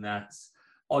this, and that's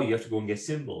you have to go and get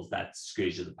symbols. That's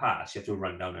Scourge of the Past. You have to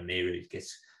run down an area to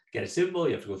get a symbol.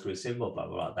 You have to go through a symbol. Blah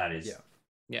blah blah. That is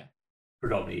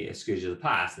predominantly a Scourge of the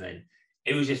Past. And then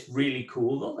it was just really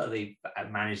cool though that they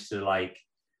managed to like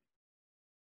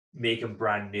make them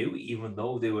brand new, even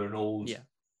though they were an old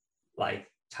like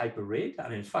type of raid. I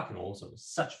mean, it's fucking awesome.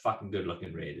 It's such a fucking good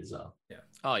looking raid as well. Yeah.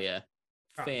 Oh yeah,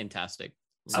 fantastic.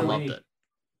 So I loved it.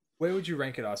 Where would you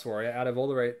rank it, Ice Warrior? Out of all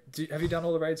the raids, have you done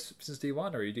all the raids since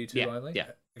D1, or are you D2 only? Yeah.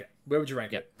 Okay. Where would you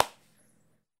rank it?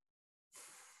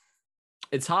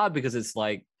 It's hard because it's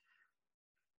like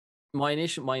my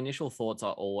initial thoughts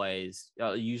are always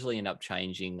usually end up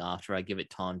changing after I give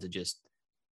it time to just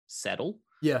settle.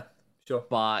 Yeah, sure.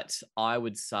 But I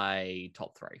would say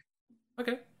top 3.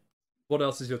 Okay. What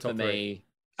else is your top 3? Me,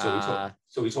 so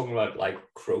we're talking about like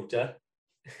Crota.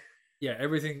 Yeah,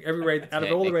 everything, every raid out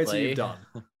of all the raids that you've done.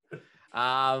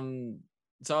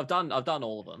 So I've done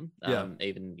all of them. Yeah.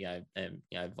 Even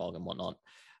Vogue and whatnot.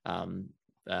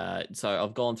 So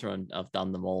I've gone through and I've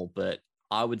done them all, but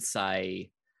I would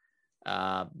say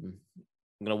I'm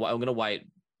gonna wait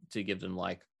to give them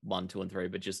like 1, 2, and 3,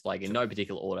 but just like in no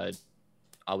particular order.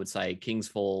 I would say King's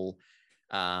Fall,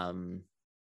 and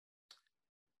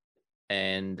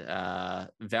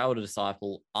Vow to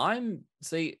Disciple.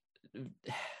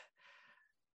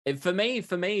 For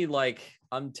me, like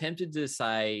I'm tempted to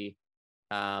say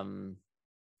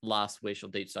Last Wish or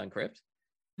Deepstone Crypt,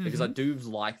 because I do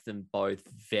like them both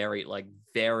very,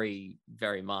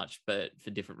 very much, but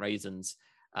for different reasons.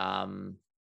 And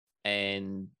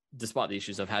despite the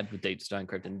issues I've had with Deepstone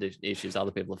Crypt and the issues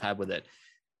other people have had with it,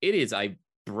 it is a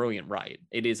brilliant raid.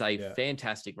 It is a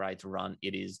fantastic raid to run.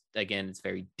 It is, again, it's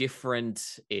very different.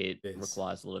 It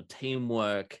requires a lot of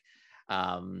teamwork.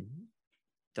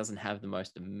 Doesn't have the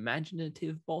most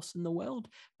imaginative boss in the world,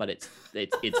 but it's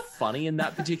funny in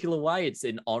that particular way. It's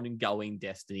an ongoing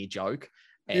Destiny joke.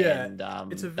 And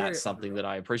that's something that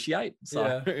I appreciate.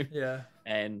 So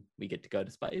and we get to go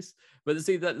to space. But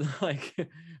see that's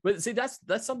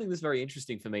something that's very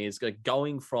interesting for me, is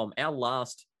going from our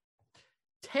last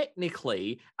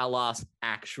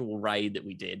actual raid that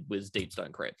we did was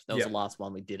Deepstone Crypt. That was the last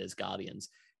one we did as Guardians.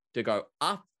 To go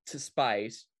up to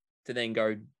space to then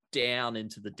go down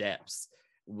into the depths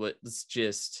was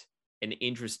just an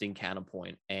interesting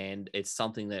counterpoint, and it's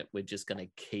something that we're just going to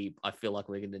keep. I feel like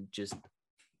we're going to just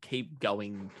keep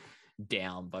going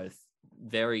down, both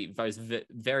very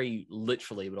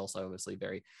literally, but also obviously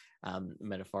very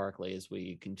metaphorically, as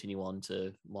we continue on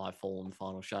to Lightfall and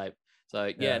Final Shape.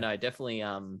 So definitely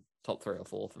top 3 or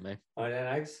 4 for me. All right,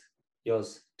 Ags,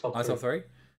 yours top 3. My top 3.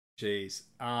 Jeez.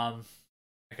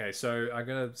 Okay, so I'm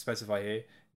gonna specify here.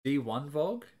 D1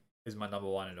 Vogue is my number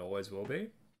 1 and always will be.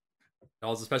 It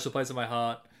holds a special place in my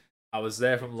heart. I was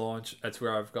there from launch. That's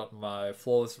where I've got my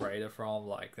Flawless Raider from.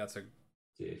 Like, that's a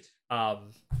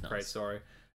great story.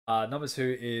 Number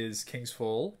 2 is King's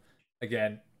Fall.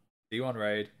 Again, D1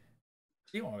 raid.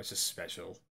 D1 was just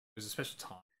special. It was a special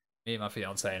time. Me and my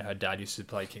fiance and her dad used to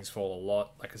play King's Fall a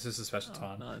lot. Like, it's just a special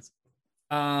time. Nice.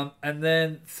 And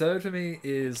then 3rd for me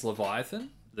is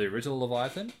Leviathan, the original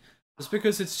Leviathan. Just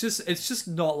because it's just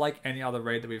not like any other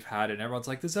raid that we've had, and everyone's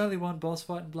like, there's only one boss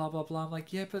fight and blah blah blah. I'm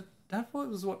like, yeah, but that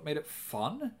was what made it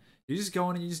fun. You just go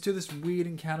in and you just do this weird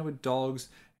encounter with dogs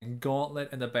and Gauntlet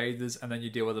and the Bathers, and then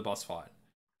you deal with the boss fight.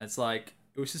 It's like,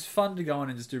 it was just fun to go in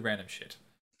and just do random shit.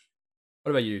 What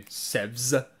about you,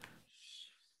 Sebs?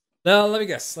 No, let me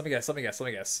guess.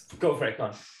 Go for it,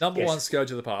 come on. Number 1, Scourge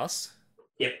of the Past.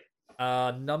 Yep.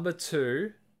 Number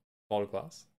 2, Vault of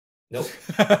Glass. Nope.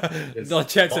 Not a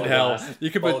chance in hell.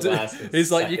 You could put. He's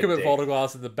like, you could put Vault of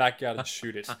Glass in the backyard and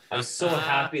shoot it. I'm so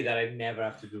happy that I never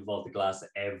have to do Vault of Glass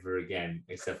ever again,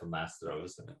 except for Mass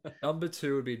Throws. Number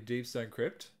 2 would be Deepstone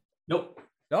Crypt. Nope.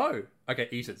 No. Okay,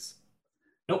 Eaters.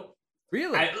 Nope.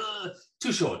 Really?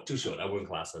 Too short. I wouldn't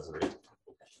class as a raid.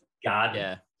 Garden.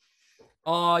 Yeah.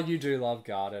 Oh, you do love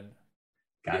Garden.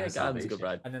 Garden's a good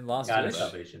raid. And then Last Garden Wish.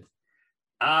 Salvation.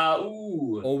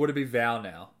 Or would it be Vow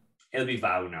now? It'll be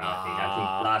Vow now, I think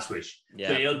Last Wish. Yeah.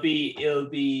 So it'll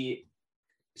be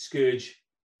Scourge,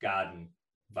 Garden,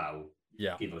 Vow.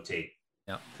 Yeah. Give or take.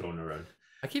 Yeah. Thrown around.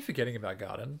 I keep forgetting about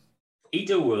Garden.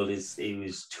 Eater World it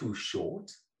was too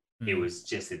short. It was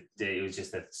just a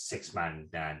 6-man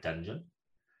dungeon.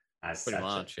 As Pretty such.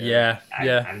 much. Yeah.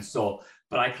 And so,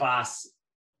 but I class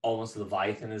almost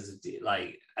Leviathan as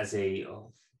a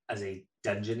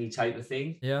dungeon-y type of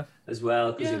thing. Yeah. As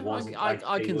well. Yeah, it wasn't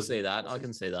I can see that. I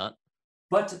can see that.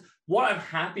 But what I'm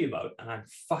happy about, and I'm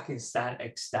fucking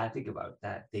ecstatic about,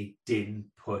 that they didn't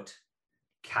put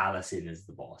Callus in as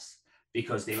the boss.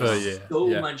 Because there was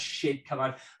so much shit come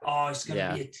out. Oh, it's going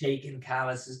to be a taken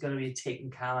Callus. It's going to be a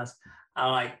taken Callus.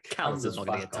 I'm like, Callus is not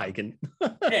going to get taken.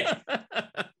 Yeah.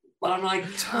 But I'm like,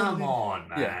 come on,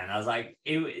 man. Yeah. I was like,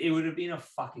 it would have been a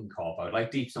fucking cop-out.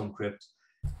 Like Deepstone Crypt,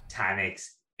 Tanix,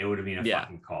 it would have been a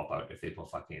fucking cop-out if they put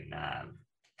fucking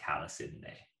Callus in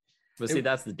there. But see,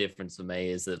 that's the difference for me,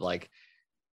 is that, like,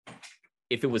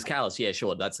 if it was Callus, yeah,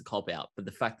 sure, that's a cop-out. But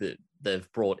the fact that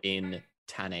they've brought in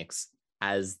Tanix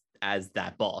as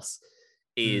that boss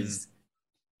is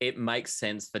it makes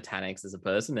sense for Tanix as a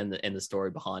person and the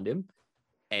story behind him.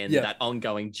 And that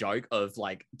ongoing joke of,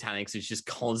 like, Tanix is just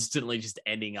constantly just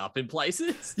ending up in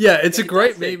places. Yeah, it's a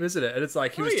great meme, isn't it? And it's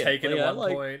like, he was taken at one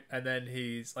like, point, and then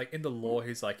he's, like, in the lore,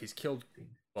 he's killed,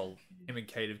 well, him and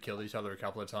Kate have killed each other a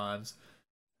couple of times.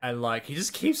 And, like, he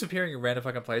just keeps appearing in random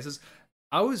fucking places.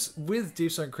 I was with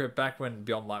Deepstone Crypt back when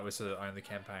Beyond Light was the only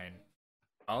campaign.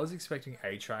 I was expecting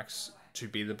Atrax to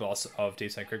be the boss of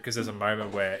Deep Stone Crypt because there's a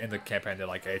moment where in the campaign they're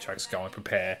like, Atrax, go and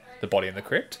prepare the body in the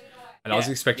crypt. And I was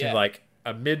expecting like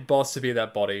a mid boss to be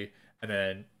that body and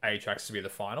then Atrax to be the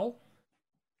final.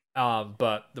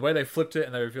 But the way they flipped it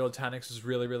and they revealed Tanix was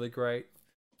really, really great.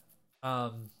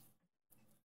 I'm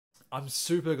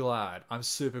super glad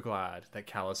that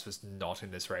Callus was not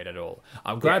in this raid at all.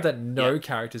 I'm glad that no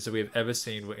characters that we have ever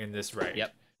seen were in this raid.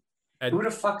 Yep. It would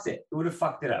have fucked it. It would have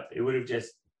fucked it up. It would have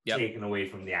just taken away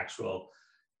from the actual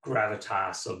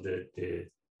gravitas of the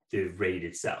raid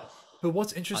itself. But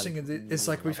what's interesting is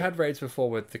like we've had raids before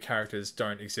where the characters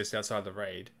don't exist outside the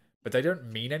raid, but they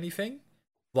don't mean anything.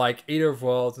 Like Eater of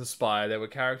Worlds and Spire, there were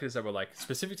characters that were like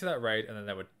specific to that raid and then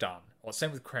they were done. Or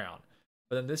same with Crown.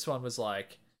 But then this one was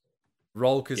like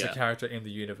Rolk is a character in the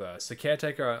universe. The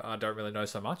Caretaker I don't really know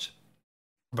so much.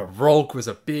 But Rolk was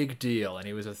a big deal and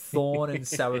he was a thorn in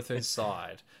Savathun's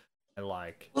side. And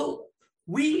like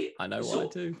I know why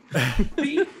too.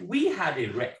 we had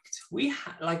it wrecked. We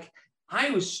had like I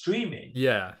was streaming.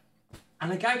 Yeah.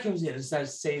 And a guy comes in and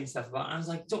starts saying stuff about it. And I was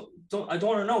like, I don't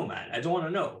want to know, man. I don't want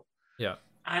to know. Yeah.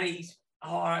 And he's,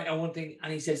 all right, I want to,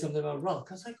 and he said something about Rolk.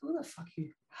 I was like, who the fuck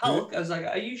you, Hulk? I was like,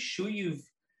 are you sure you've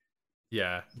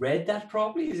read that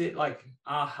properly? Is it like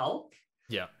Hulk?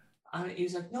 Yeah. And he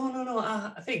was like, no,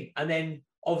 I think. And then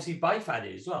obviously Bife had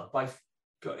it as well. Bife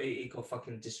got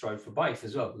fucking destroyed for Bife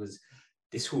as well because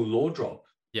this whole law dropped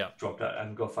out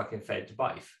and got fucking fed to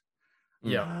Bife.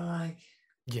 Yeah. And I'm like,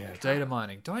 data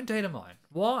mining. Don't data mine.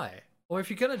 Why? Or if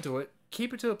you're gonna do it,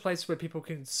 keep it to a place where people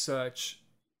can search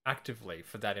actively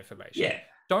for that information. Yeah.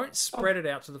 Don't spread it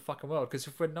out to the fucking world because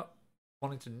if we're not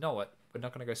wanting to know it, we're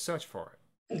not gonna go search for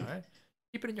it. You know?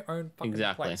 Keep it in your own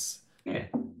fucking place. Yeah.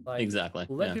 Like, Exactly.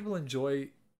 Let people enjoy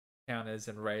counters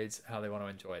and raids how they want to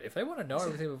enjoy it. If they want to know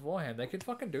everything beforehand, they can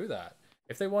fucking do that.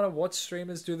 If they want to watch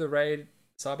streamers do the raid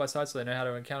side by side so they know how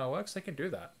to encounter works, they can do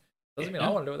that. Doesn't mean I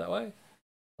want to do it that way.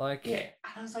 Like, and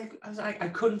I was like, I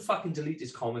couldn't fucking delete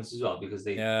his comments as well because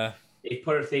they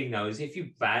put a thing now is if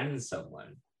you ban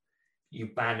someone, you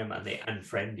ban them and they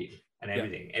unfriend you and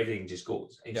everything just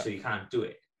goes, and so you can't do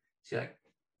it. So you're like,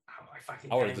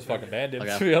 I would have just fucking banned him,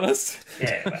 to be honest.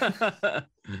 Yeah.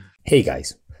 Hey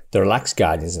guys, the Relaxed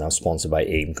Guardians are now sponsored by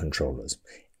AIM Controllers.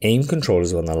 AIM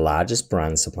Controllers are one of the largest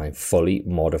brands supplying fully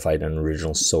modified and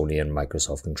original Sony and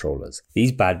Microsoft controllers.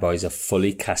 These bad boys are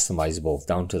fully customizable,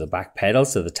 down to the back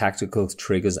pedals, to the tactical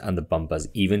triggers and the bumpers,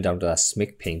 even down to that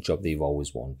smick paint job that you've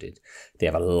always wanted. They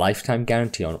have a lifetime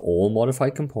guarantee on all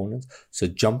modified components, so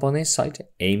jump on their site,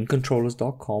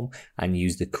 aimcontrollers.com, and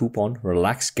use the coupon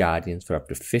RelaxedGuardians for up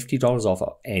to $50 off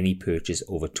of any purchase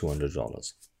over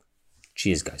 $200.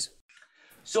 Cheers, guys.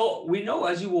 So we know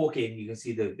as you walk in, you can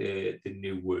see the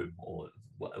new worm or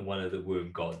one of the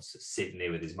worm gods sitting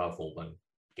there with his mouth open,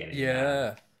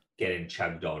 getting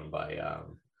chugged on by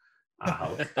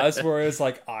Hulk. That's where it's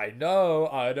like, I know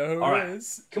who it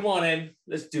is. Come on in,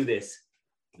 let's do this.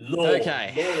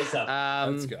 Okay, Lord is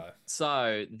up. Let's go.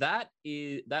 So that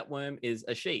worm is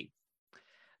a she.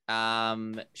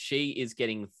 She is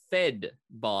getting fed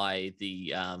by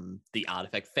the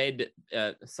artifact.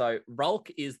 So Rolk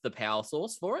is the power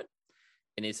source for it,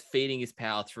 and is feeding his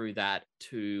power through that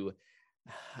to.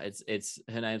 It's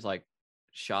her name's like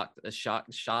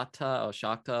Shakta or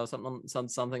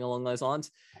something along those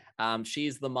lines. She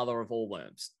is the mother of all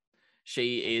worms.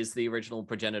 She is the original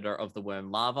progenitor of the worm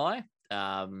larvae.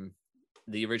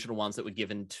 The original ones that were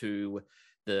given to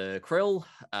the Krill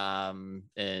and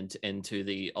to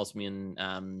the Osmian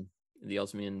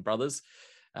brothers,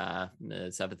 Sathona,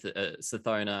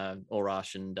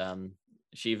 Orash, and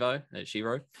Shiro.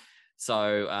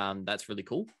 So that's really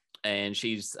cool. And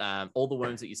she's all the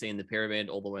worms that you see in the pyramid,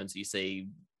 all the worms that you see,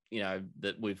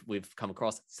 that we've come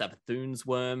across, Savathun's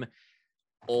worm,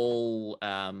 all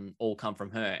come from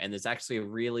her. And there's actually a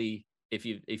really, if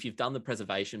you've done the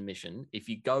preservation mission, if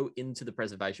you go into the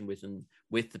preservation mission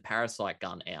with the parasite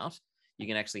gun out, you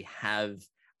can actually have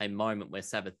a moment where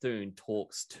Savathun's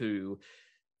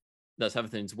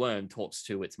worm talks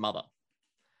to its mother.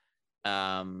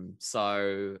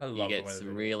 So you get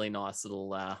some really nice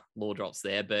little lore drops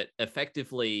there. But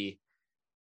effectively,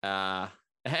 how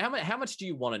much do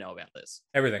you want to know about this?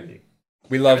 Everything.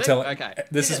 We love telling. Okay.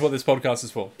 This is what this podcast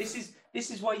is for. This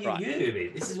is why you're here,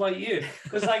 mate. This is why you're here.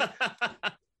 Because like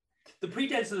the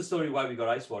pretense of the story why we got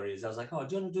Ice Warriors, I was like, oh,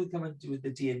 do you want to come and do the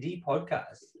D&D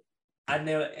podcast? And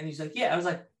he's like, yeah. I was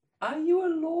like, are you a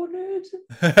lore nerd?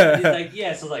 And he's like,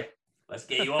 yes. I was like, let's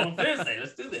get you on Thursday.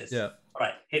 Let's do this. Yeah. All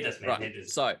right, hit us, man. Right. Hit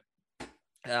us. So,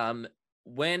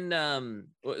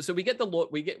 so we get the lore,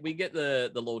 we get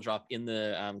the lore drop in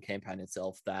the campaign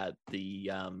itself that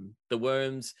the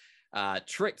worms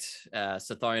tricked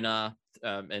Sathona,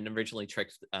 and originally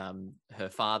tricked her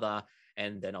father,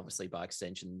 and then obviously by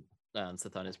extension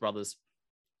Sathona's brothers,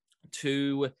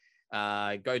 to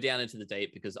go down into the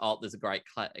deep because there's a great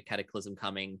cataclysm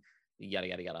coming, yada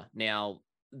yada yada. Now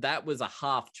that was a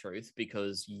half truth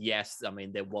because yes, I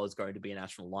mean there was going to be an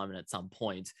astral alignment at some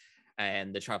point,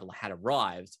 and the traveler had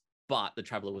arrived, but the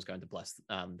traveler was going to bless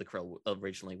the Krill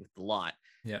originally with the light.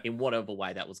 Yeah. In whatever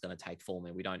way that was going to take form,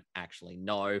 and we don't actually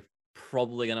know.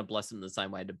 Probably going to bless them the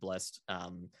same way to blessed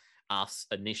us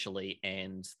initially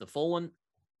and the Fallen,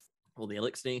 or the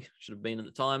Elixir should have been at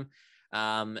the time.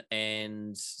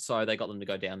 And so they got them to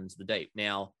go down into the deep.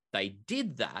 Now, they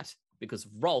did that because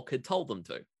Rolk had told them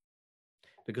to,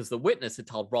 because the witness had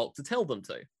told Rolk to tell them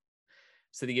to.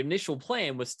 So the initial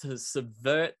plan was to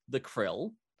subvert the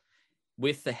Krill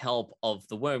with the help of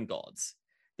the worm gods.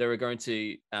 They were going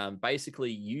to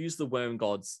basically use the worm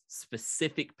gods'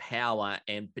 specific power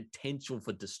and potential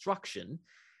for destruction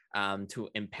to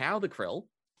empower the Krill,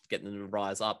 get them to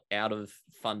rise up out of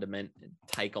Fundament,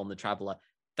 take on the Traveler.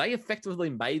 They effectively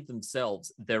made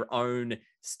themselves their own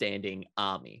standing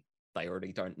army. They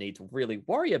already don't need to really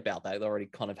worry about that. They already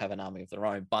kind of have an army of their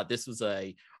own. But this was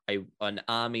an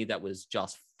army that was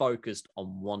just focused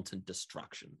on wanton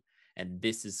destruction. And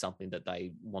this is something that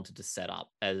they wanted to set up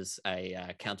as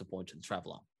a counterpoint to the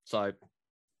Traveler. So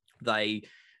they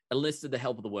enlisted the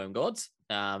help of the worm gods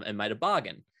and made a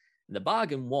bargain. And the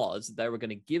bargain was they were going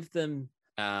to give them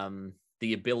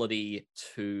the ability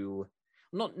to,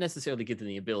 not necessarily give them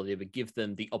the ability, but give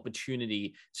them the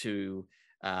opportunity to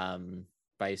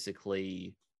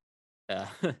basically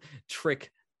trick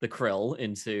the Krill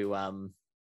into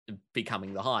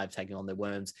becoming the Hive, taking on their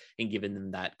worms, and giving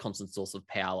them that constant source of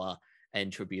power and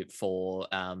tribute for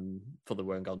the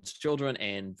worm gods' children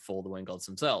and for the worm gods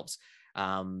themselves.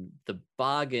 The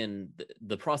bargain,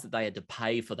 the price that they had to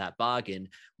pay for that bargain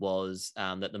was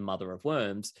that the mother of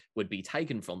worms would be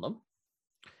taken from them,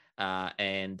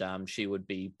 and she would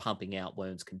be pumping out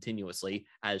worms continuously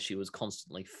as she was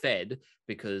constantly fed,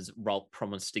 because Rolk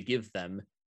promised to give them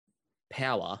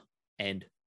power and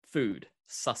food,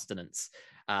 sustenance.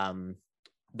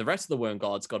 The rest of the worm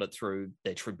gods got it through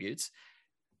their tributes.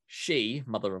 She,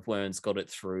 Mother of Worms, got it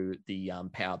through the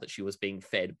power that she was being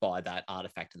fed by that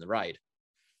artifact in the raid.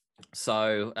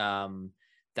 So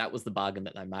that was the bargain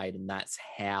that they made, and that's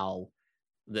how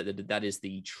that is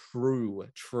the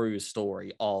true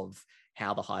story of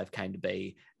how the Hive came to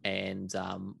be and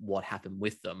what happened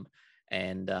with them.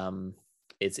 And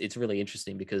it's really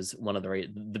interesting because one of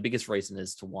the biggest reason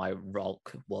as to why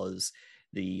Rolk was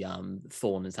the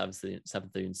thorn in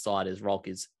Savathun's side is Rolk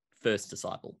is first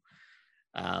disciple.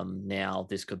 Now,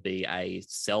 this could be a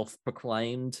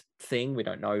self-proclaimed thing. We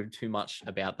don't know too much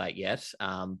about that yet,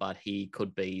 but he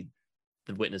could be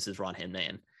the witness's right-hand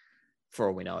man, for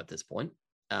all we know at this point.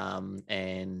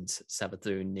 And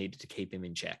Savathun needed to keep him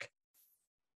in check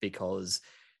because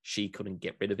she couldn't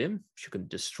get rid of him. She couldn't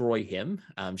destroy him.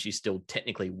 She still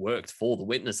technically worked for the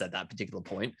witness at that particular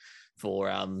point for,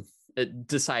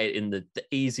 to say it in the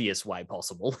easiest way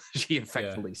possible, she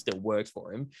effectively still worked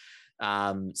for him.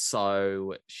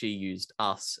 So she used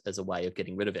us as a way of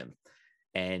getting rid of him.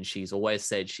 And she's always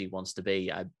said she wants to be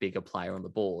a bigger player on the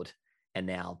board. And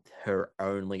now her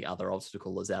only other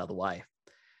obstacle is out of the way.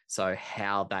 So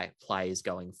how that plays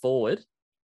going forward,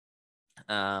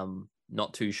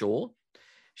 not too sure.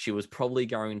 She was probably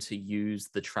going to use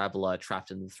the Traveler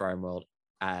trapped in the Throne World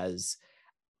as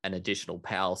an additional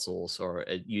power source, or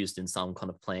used in some kind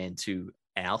of plan to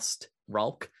oust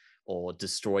Rolk or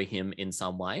destroy him in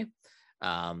some way.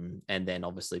 And then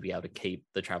obviously be able to keep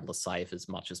the Traveler safe as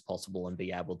much as possible and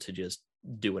be able to just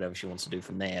do whatever she wants to do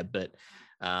from there. But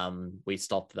we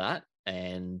stopped that.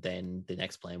 And then the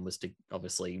next plan was to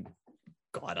obviously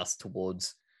guide us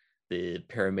towards the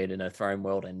pyramid in a Throne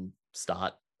World and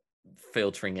start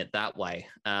filtering it that way.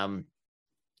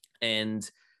 And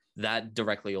that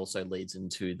directly also leads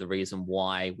into the reason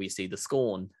why we see the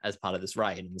Scorn as part of this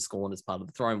raid and the Scorn as part of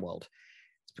the Throne World.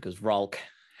 It's because Rolk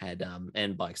had,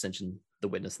 and by extension, the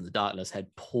Witness in the Darkness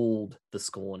had pulled the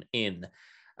Scorn in.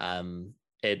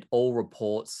 All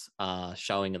reports are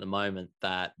showing at the moment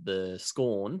that the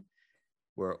Scorn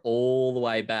were all the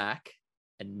way back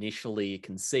initially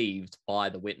conceived by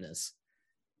the Witness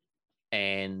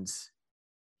and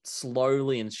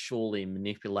slowly and surely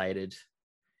manipulated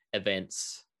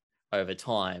events over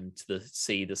time to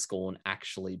see the Scorn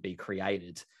actually be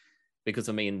created. Because,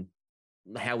 I mean,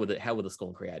 how were the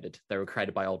Scorn created? They were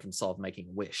created by Aldrin Sov making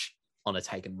a wish on a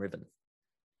taken ribbon.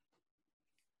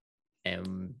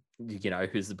 And, you know,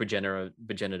 who's the progenitor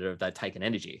of that taken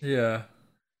energy? Yeah.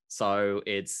 So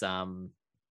it's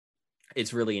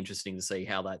it's really interesting to see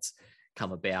how that's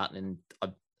come about, and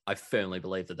I firmly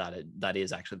believe that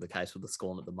is actually the case with the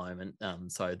Scorn at the moment.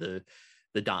 So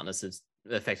the darkness has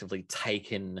effectively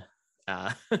taken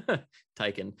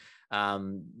taken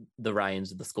the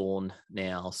reins of the Scorn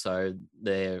now. So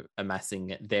they're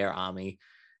amassing their army,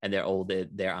 and they're all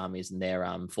their armies and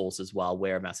their forces, while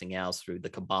we're amassing ours through the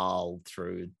Cabal,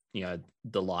 through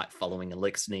the light following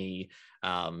Elixni,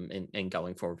 and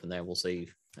going forward from there. We'll see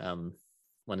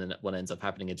what ends up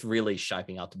happening. It's really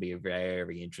shaping up to be a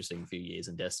very interesting few years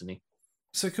in Destiny.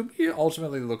 So could we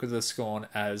ultimately look at the Scorn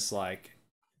as like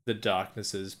the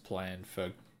Darkness's plan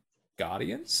for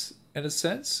Guardians in a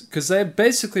sense? Because they're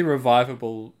basically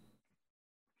revivable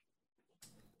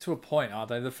to a point, aren't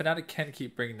they? The Fnatic can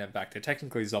keep bringing them back. They're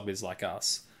technically zombies like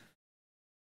us,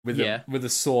 with a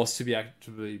source to be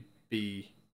actually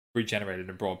be regenerated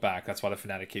and brought back. That's why the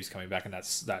Fnatic keeps coming back, and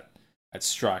that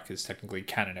Strike is technically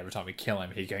canon. Every time we kill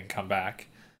him, he can come back.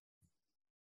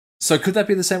 So could that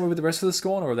be the same way with the rest of the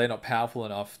Scorn, or are they not powerful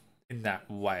enough in that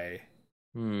way?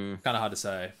 Kind of hard to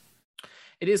say.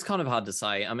 It is kind of hard to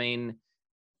say. I mean,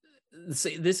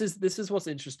 see, this is what's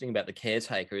interesting about the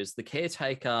Caretaker is the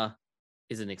Caretaker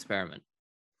is an experiment.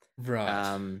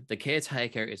 Right. The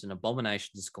Caretaker is an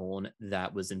abomination Scorn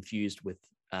that was infused with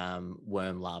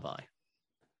worm larvae.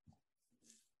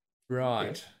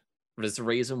 Right. But it's the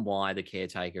reason why the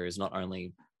Caretaker is not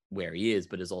only where he is,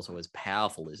 but is also as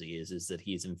powerful as he is that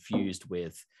he is infused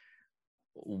with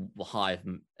hive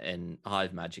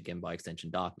magic and by extension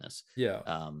darkness.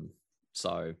 Yeah.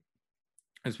 So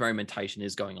experimentation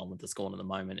is going on with the Scorn at the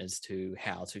moment as to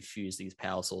how to fuse these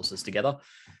power sources together,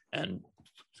 and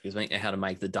how to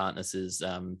make the Darkness's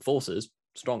forces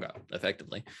stronger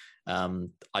effectively.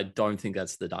 I don't think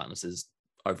that's the Darkness's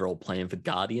overall plan for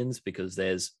Guardians, because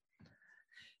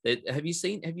have you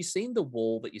seen the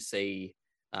wall that you see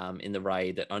in the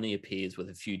raid that only appears with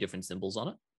a few different symbols on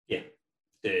it? Yeah.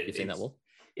 You've seen that wall?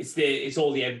 It's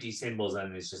all the empty symbols,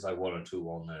 and it's just like one or two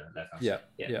on the left hand side.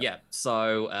 Yeah.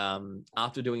 So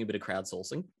after doing a bit of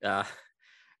crowdsourcing, a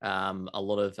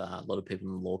lot of people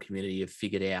in the lore community have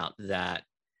figured out that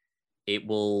it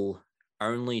will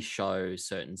only show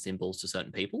certain symbols to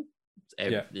certain people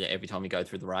every time you go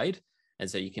through the raid, and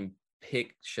so you can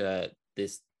picture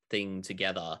this thing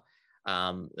together.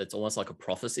 It's almost like a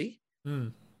prophecy,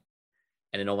 and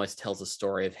it almost tells a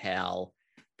story of how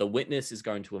the Witness is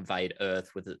going to invade Earth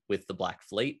with the Black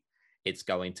Fleet. It's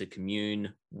going to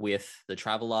commune with the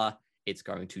Traveler. It's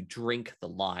going to drink the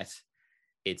light.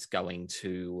 It's going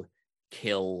to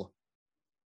kill,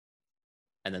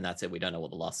 and then that's it. We don't know what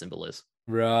the last symbol is.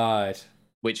 Right.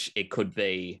 Which it could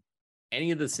be any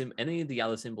of the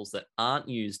other symbols that aren't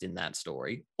used in that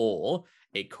story, or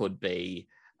it could be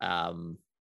that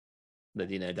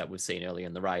we've seen earlier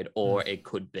in the raid, or it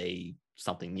could be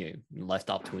something new,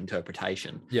 left up to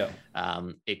interpretation. Yeah.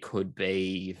 It could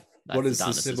be what is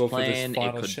the symbol plan. For this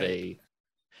final It could shape? be.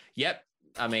 Yep.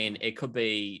 I mean, it could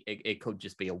be. It could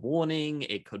just be a warning.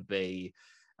 It could be.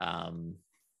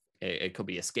 It could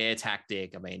be a scare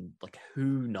tactic. I mean, like,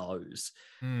 who knows?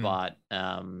 But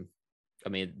I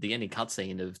mean, the ending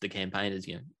cutscene of the campaign is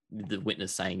the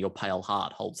Witness saying, "Your pale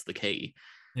heart holds the key."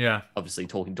 Yeah. Obviously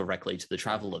talking directly to the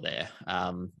Traveler there,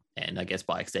 and I guess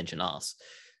by extension us.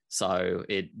 So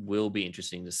it will be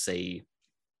interesting to see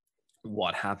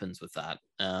what happens with that.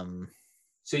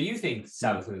 So you think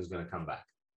Savathun is going to come back?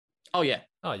 Oh yeah,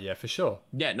 for sure.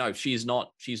 Yeah, no, she's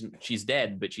not. She's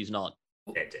dead, but she's not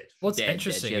dead. What's dead,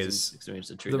 interesting dead. is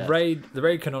the death. The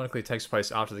raid canonically takes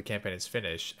place after the campaign is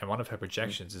finished, and one of her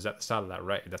projections is at the start of that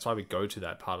raid. That's why we go to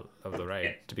that part of the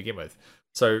raid to begin with.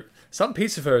 So some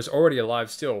piece of her is already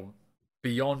alive still,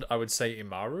 beyond, I would say,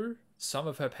 Imaru. Some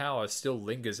of her power still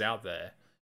lingers out there.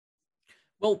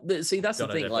 Well, see, that's the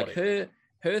thing. Like her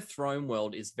throne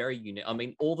world is very unique. I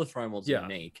mean, all the throne worlds are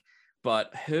unique,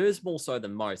 but hers more so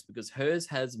than most, because hers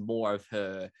has more of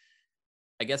her,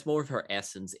 I guess, more of her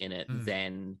essence in it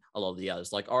than a lot of the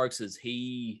others. Like Oryx's,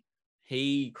 he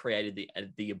created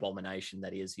the abomination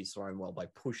that is his throne world by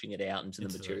pushing it out into the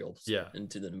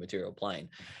material plane.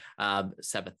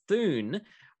 Savathun,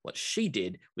 what she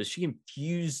did was she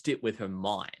infused it with her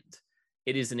mind.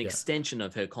 It is an extension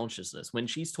of her consciousness. When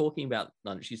she's talking about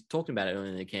it earlier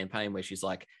in the campaign, where she's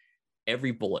like,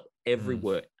 every bullet, every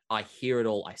word, I hear it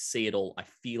all, I see it all, I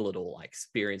feel it all, I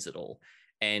experience it all.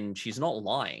 And she's not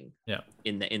lying.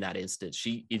 In that instance,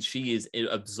 she is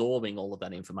absorbing all of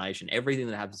that information. Everything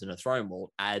that happens in her throne world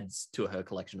adds to her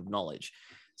collection of knowledge.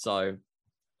 So,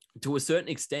 to a certain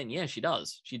extent, she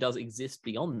does. She does exist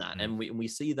beyond that, and we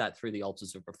see that through the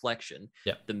altars of reflection.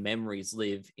 The memories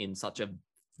live in such a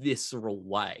visceral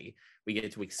way. We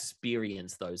get to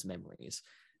experience those memories.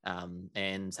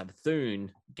 and Sabathun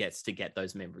gets to get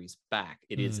those memories back.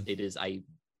 It is a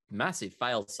massive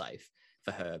failsafe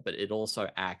for her, but it also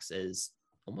acts as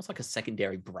almost like a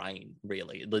secondary brain,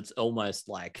 really. It's almost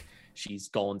like she's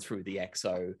gone through the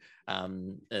exo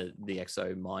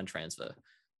mind transfer,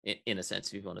 in a sense,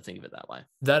 if you want to think of it that way.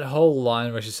 That whole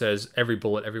line where she says, every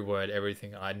bullet, every word,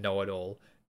 everything, I know it all,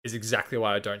 is exactly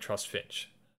why I don't trust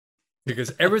Finch.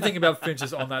 Because everything about Finch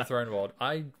is on that throne world.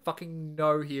 I fucking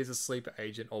know he is a sleeper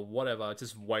agent or whatever,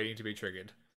 just waiting to be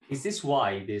triggered. Is this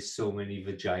why there's so many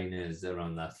vaginas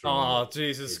around that throne? Oh,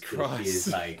 Jesus Christ. She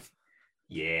is like,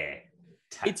 yeah,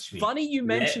 It's funny you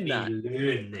mentioned that. Let me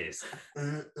learn this.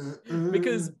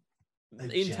 Because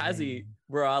in Tassie,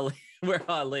 where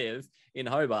I live in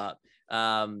Hobart,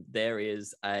 there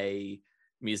is a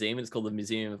museum. It's called the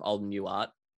Museum of Old and New Art.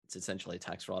 It's essentially a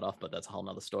tax write-off, but that's a whole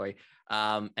nother story.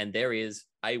 And there is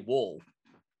a wall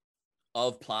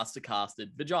of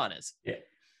plaster-casted vaginas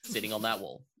sitting on that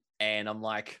wall. And I'm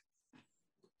like,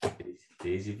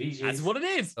 that's what it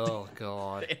is. Oh,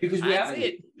 God. Because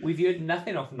we've heard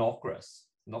nothing of Nokris.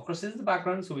 Nokris is in the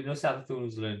background, so we know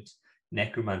Sabathun's learned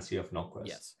necromancy of Nokris.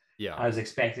 Yes. Yeah. I was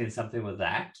expecting something with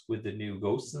that, with the new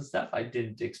ghosts and stuff. I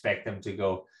didn't expect them to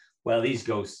go, well, these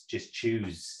ghosts just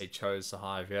choose. They chose the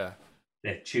hive, yeah.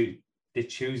 They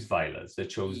choose violence. They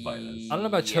chose violence. I don't know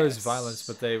about chose violence,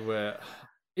 but they were...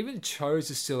 Even chose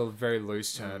is still a very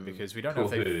loose term because we don't know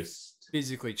if they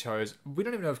physically chose. We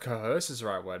don't even know if coerce is the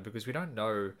right word because we don't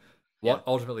know what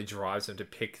ultimately drives them to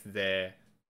pick their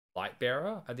light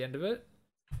bearer at the end of it.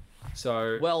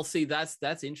 So well, see, that's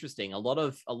interesting. A lot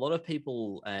of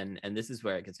people, and this is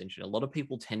where it gets interesting. A lot of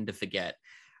people tend to forget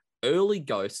early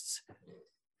ghosts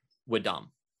were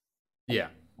dumb. Yeah.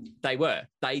 They were.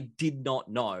 They did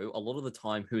not know a lot of the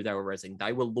time who they were resing.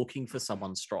 They were looking for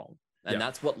someone strong. And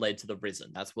that's what led to the Risen.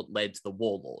 That's what led to the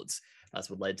Warlords. That's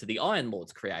what led to the Iron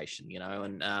Lord's creation,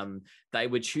 and they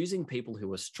were choosing people who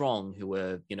were strong, who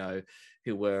were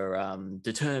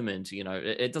determined,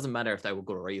 it doesn't matter if they were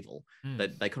good or evil.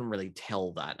 They couldn't really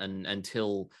tell that. And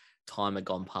until time had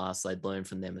gone past, they'd learned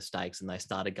from their mistakes and they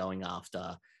started going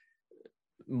after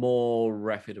more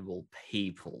reputable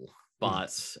people.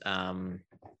 But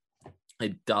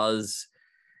it does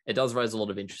raise a lot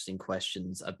of interesting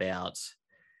questions about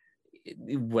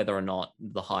whether or not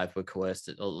the hive were coerced,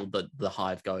 or the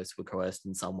hive ghosts were coerced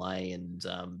in some way, and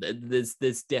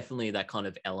there's definitely that kind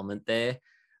of element there.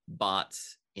 But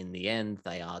in the end,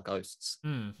 they are ghosts.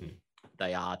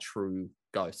 They are true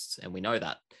ghosts, and we know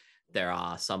that there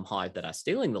are some hive that are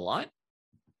stealing the light.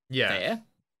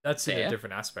 That's a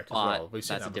different aspect as well. We've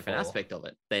seen that's that a different before. aspect of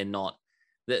it. They're not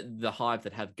the hive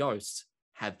that have ghosts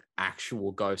have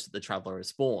actual ghosts that the traveler has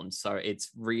spawned. So it's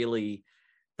really.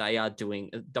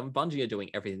 Bungie are doing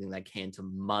everything they can to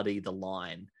muddy the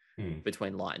line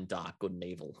between light and dark, good and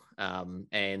evil.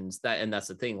 And that's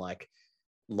the thing, like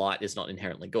light is not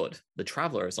inherently good. The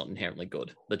traveler is not inherently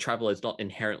good. The traveler is not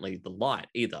inherently the light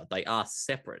either. They are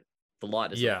separate. The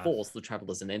light is a force. The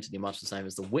traveler is an entity, much the same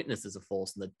as the witness is a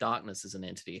force and the darkness is an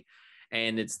entity.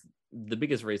 And it's the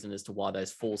biggest reason as to why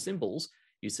those four symbols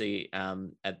you see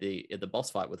at the boss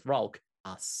fight with Rulk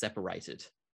are separated.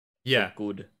 For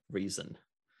good reason.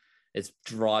 It's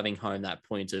driving home that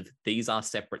point of these are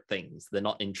separate things. They're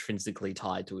not intrinsically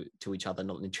tied to each other,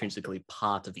 not intrinsically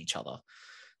part of each other.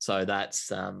 So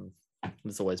that's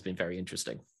always been very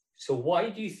interesting. So why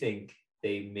do you think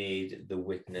they made the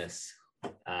witness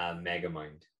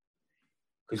Megamind?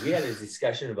 Because we had a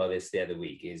discussion about this the other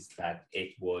week, is that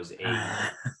it was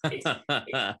it's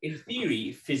in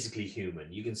theory, physically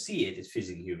human. You can see it, it's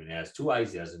physically human. It has two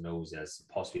eyes, it has a nose, it has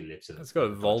possibly lips. It's got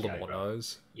a Voldemort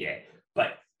nose. Yeah,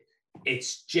 but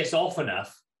it's just off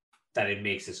enough that it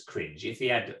makes us cringe. If he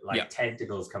had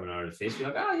tentacles coming out of the face, we're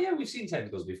like, oh yeah, we've seen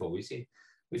tentacles before. We've seen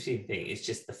things. It's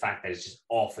just the fact that it's just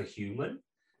off a human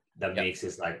that makes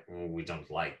us like, we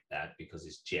don't like that because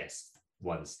it's just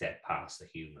one step past a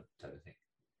human type of thing.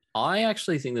 I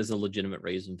actually think there's a legitimate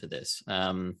reason for this.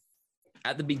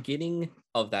 At the beginning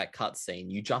of that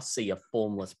cutscene, you just see a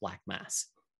formless black mass,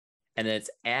 and then it's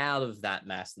out of that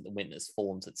mass that the witness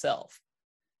forms itself.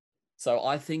 So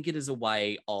I think it is a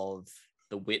way of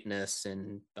the witness,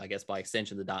 and I guess by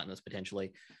extension, the darkness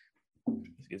potentially,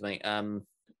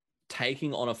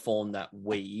 taking on a form that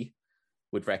we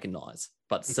would recognize,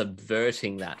 but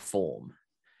subverting that form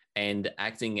and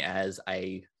acting as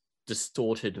a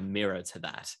distorted mirror to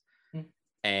that.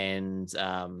 And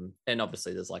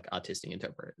obviously there's like artistic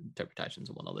interpretations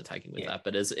and whatnot they're taking with that,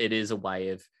 but it is a way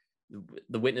of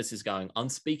the witness is going, I'm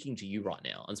speaking to you right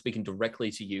now. I'm speaking directly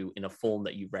to you in a form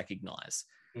that you recognize.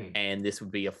 and this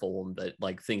would be a form that,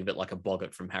 like, think of it like a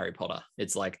boggart from Harry Potter.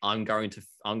 It's like I'm going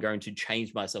to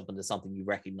change myself into something you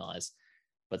recognize,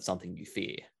 but something you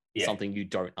fear, something you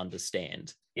don't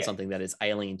understand, something that is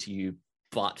alien to you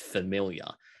but familiar.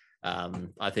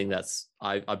 I think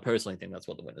I personally think that's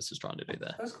what the Witness is trying to do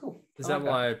there. That's cool. Is that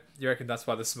why you reckon that's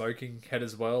why the smoking head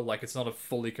as well? Like, it's not a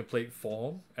fully complete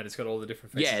form, and it's got all the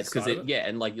different faces. Yeah, it's because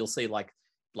and like you'll see like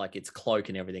its cloak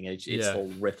and everything. It's all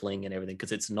rippling and everything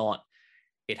because it's not.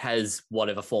 It has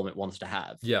whatever form it wants to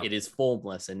have. Yeah, it is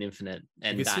formless and infinite,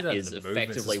 and that is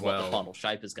effectively what the final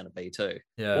shape is going to be too.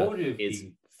 Yeah, is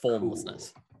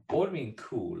formlessness. Cool. What would have been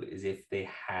cool is if they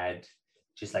had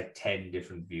just like 10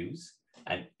 different views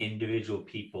and individual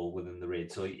people within the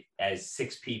raid. So as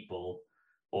 6 people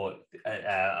or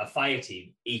a fire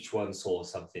team, each one saw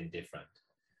something different.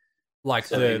 Like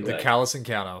the callus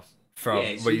encounter from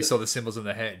where you saw the symbols in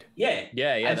the head. Yeah.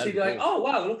 And so you're like, cool. oh,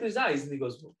 wow, look at his eyes. And he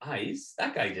goes, eyes?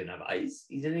 That guy didn't have eyes.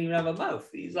 He didn't even have a mouth.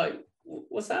 He's like,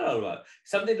 what's that all about?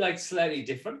 Something like slightly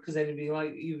different, because then it'd be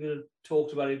like, you would have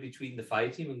talked about it between the fire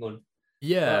team and going,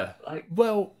 yeah.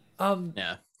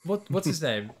 Yeah. What's his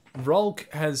name? Rolk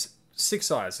has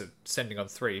 6 eyes, standing on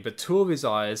 3, but 2 of his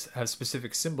eyes have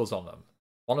specific symbols on them.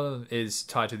 One of them is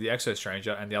tied to the Exo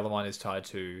Stranger, and the other one is tied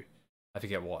to, I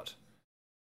forget what.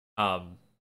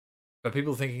 But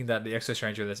people thinking that the Exo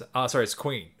Stranger, it's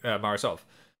Queen Marisov.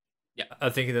 Yeah, are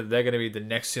thinking that they're going to be the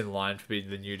next in line to be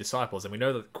the new disciples, and we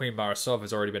know that Queen Marisov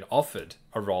has already been offered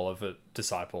a role of a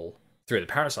disciple through the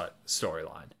Parasite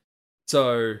storyline.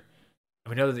 So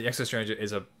we know that the Exo Stranger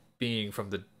is a being from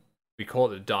we call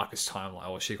it the darkest timeline,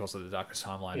 or she calls it the darkest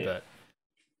timeline, but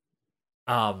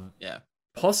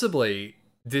possibly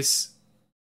this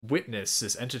witness,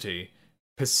 this entity,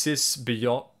 persists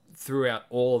throughout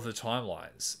all of the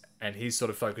timelines, and he's sort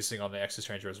of focusing on the Exo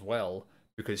Stranger as well,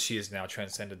 because she has now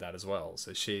transcended that as well.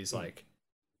 So she's like,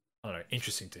 I don't know,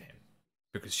 interesting to him,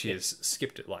 because she has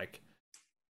skipped it. Like,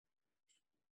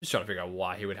 just trying to figure out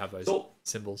why he would have those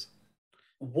symbols.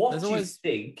 What do you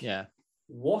think? Yeah.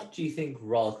 What do you think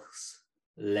Rolk's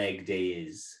leg day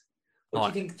is?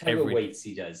 What do you think type of weights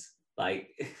he does? Like,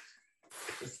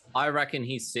 I reckon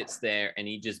he sits there and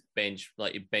he just bench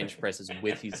presses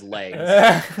with his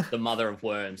legs. The mother of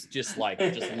worms just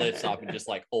lifts up and just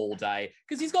like all day,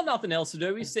 because he's got nothing else to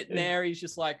do. He's sitting there. He's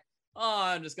just like, oh,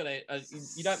 I'm just gonna.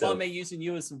 You don't mind me using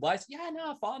you as some weights? Yeah,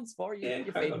 no, fine, it's for you.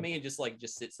 You're feeding me, and just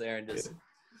sits there and just.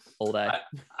 All day.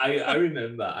 I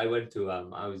remember I went to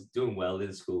I was doing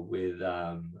welding school with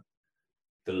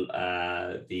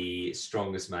the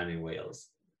strongest man in Wales,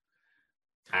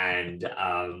 and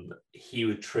he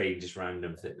would train just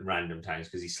random times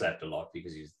because he slept a lot,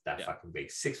 because he was that fucking big,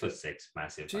 6'6",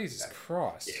 massive. Jesus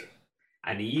Christ! Yeah.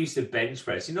 And he used to bench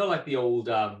press, like the old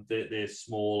the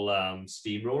small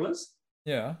steamrollers.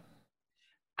 Yeah.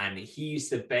 And he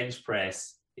used to bench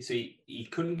press. So he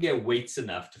couldn't get weights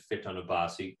enough to fit on a bar.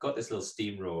 So he got this little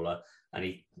steamroller, and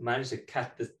he managed to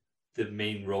cut the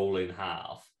main roll in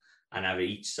half and have it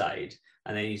each side.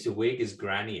 And then he used to wake his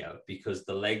granny up, because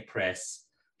the leg press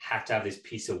had to have this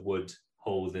piece of wood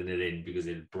holding it in because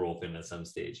it had broken at some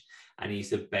stage. And he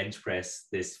used to bench press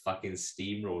this fucking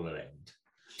steamroller end.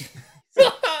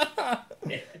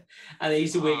 And he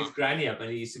used to wake his granny up,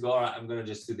 and he used to go, all right, I'm going to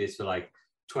just do this for like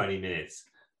 20 minutes.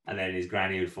 And then his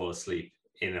granny would fall asleep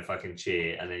in a fucking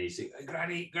chair, and then you say,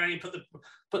 Granny,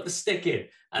 put the stick in.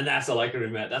 And that's all I can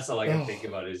remember. That's all I can think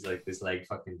about, is like this leg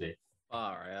fucking day.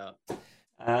 Far out.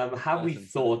 Have we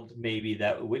thought maybe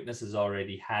that Witness has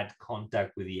already had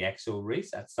contact with the Exo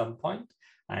race at some point,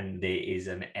 and there is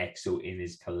an Exo in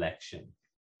his collection?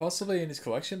 Possibly in his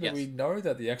collection, but we know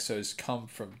that the Exos come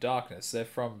from darkness. They're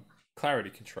from Clarity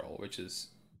Control, which is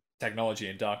technology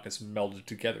and darkness melded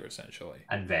together, essentially.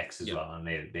 And Vex as well, and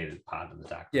they're part of the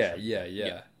darkness.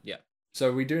 Yeah.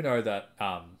 So we do know that,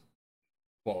 it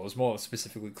was more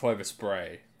specifically Clovis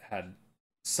Bray had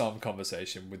some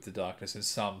conversation with the darkness in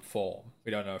some form.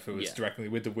 We don't know if it was directly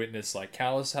with the Witness like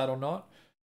Callus had or not,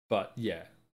 but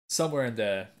somewhere in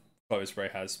there, Clovis Bray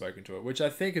has spoken to it, which I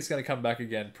think is going to come back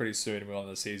again pretty soon in one of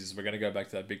the seasons. We're going to go back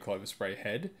to that big Clovis Bray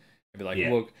head and be like,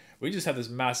 look, we just had this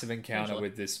massive encounter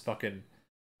with this fucking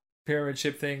pyramid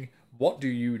ship thing. What do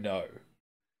you know?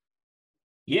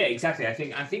 Yeah, exactly. I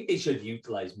think they should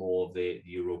utilize more of the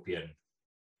European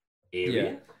area.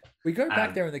 Yeah. We go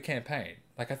back there in the campaign.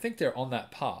 Like, I think they're on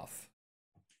that path.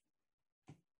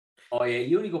 Oh yeah,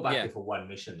 you only go back there for one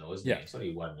mission though, isn't it? It's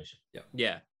only one mission.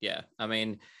 Yeah. I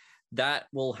mean, that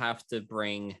will have to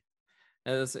bring.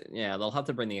 They'll have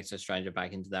to bring the Exo Stranger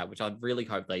back into that, which I really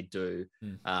hope they do,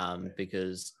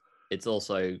 because it's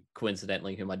also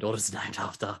coincidentally who my daughter's named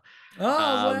after. Oh,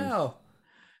 wow.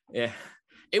 Yeah.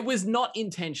 It was not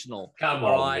intentional. Come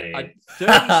all on, right?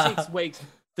 man.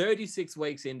 36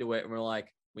 weeks into it, and we're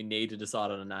like, we need to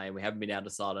decide on a name. We haven't been able to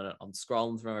decide on it. I'm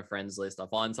scrolling through my friends list. I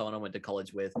find someone I went to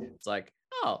college with. It's like,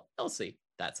 oh, Elsie,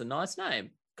 that's a nice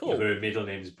name. Cool. Her middle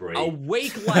name's Brie. A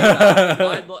week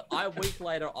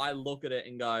later, I look at it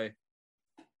and go,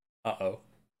 Uh-oh.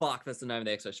 fuck, that's the name of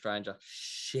the Exo Stranger.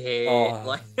 Shit. Oh,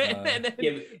 like, no. and then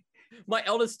Yeah, my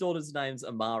eldest daughter's name's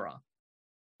Amara.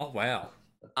 Oh, wow.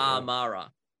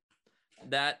 Amara.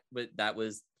 That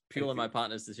was purely my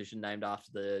partner's decision, named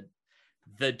after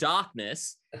the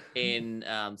darkness in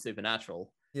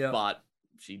Supernatural. Yeah. But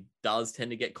she does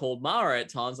tend to get called Mara at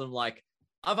times. I'm like,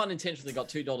 I've unintentionally got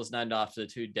 2 daughters named after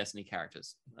 2 Destiny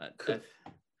characters.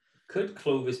 Could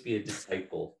Clovis be a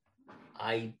disciple?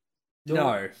 I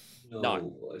No. don't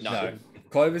No. No.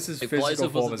 Clovis's If physical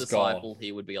Joseph form was a is gone. disciple,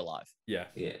 he would be alive. Yeah.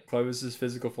 Yeah. Clovis's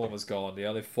physical form is gone. The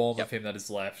only form Yep. of him that is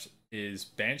left is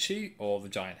Banshee or the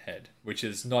giant head, which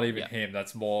is not even Yep. him.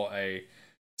 That's more a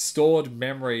stored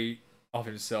memory of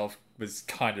himself with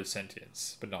kind of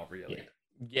sentience, but not really.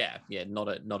 Yeah, not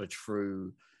a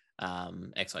true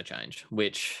exo change.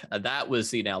 Which that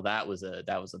was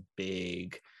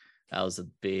a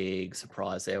big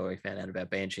surprise there when we found out about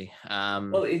Banshee.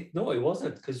 Well, it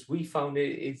wasn't, because we found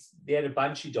they had a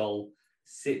Banshee doll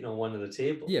sitting on one of the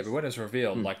tables. Yeah, but when it was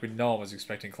revealed, like, no one was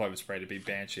expecting Clovis Bray to be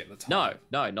Banshee at the no,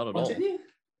 time. not at Oh, all. did you?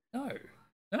 No.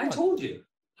 I told you.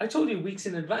 I told you weeks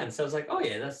in advance. I was like, oh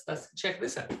yeah, that's check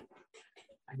this out.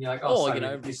 And you're like, oh,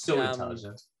 sorry, he's so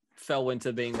intelligent.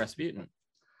 Fellwinter being Rasputin.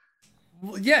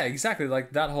 Well, yeah, exactly.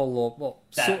 Like that whole law. Well,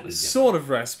 sort of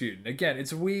Rasputin. Again,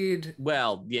 it's weird.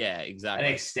 Well, yeah, exactly.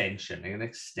 An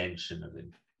extension of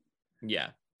him. Yeah.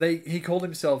 He called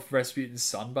himself Rasputin's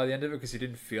son by the end of it because he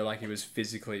didn't feel like he was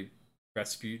physically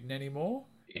Rasputin anymore.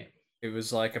 Yeah. It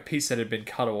was like a piece that had been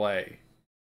cut away.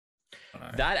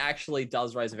 That actually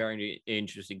does raise a very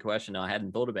interesting question I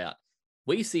hadn't thought about.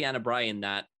 We see Anna Bray in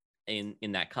that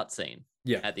cutscene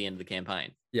at the end of the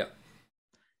campaign. Yeah.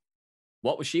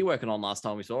 What was she working on last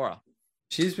time we saw her?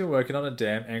 She's been working on a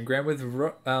damn engram with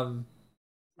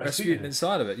Rasputin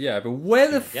inside of it. Yeah, but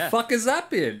where the fuck has that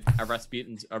been?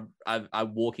 A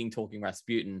walking, talking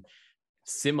Rasputin,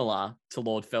 similar to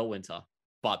Lord Fellwinter,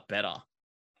 but better.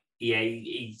 Yeah,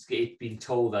 it's been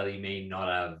told that he may not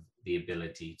have the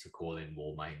ability to call in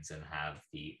war mines and have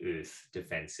the Earth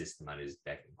defense system at his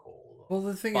beck and call. Well,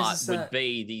 the thing is would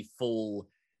be the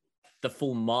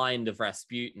full mind of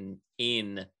Rasputin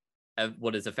in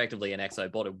what is effectively an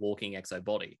exo body, walking exo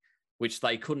body, which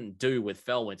they couldn't do with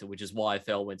Fellwinter, which is why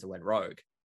Fellwinter went rogue.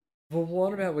 Well,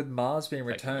 what about with Mars being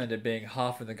returned and being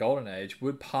half in the Golden Age?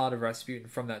 Would part of Rasputin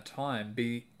from that time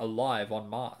be alive on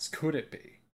Mars? Could it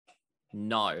be?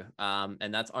 No,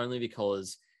 and that's only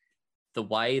because the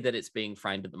way that it's being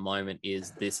framed at the moment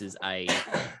is this is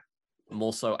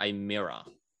more so a mirror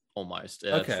almost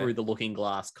through the looking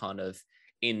glass kind of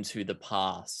into the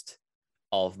past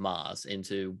of Mars,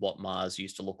 into what Mars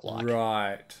used to look like,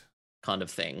 right? Kind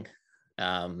of thing.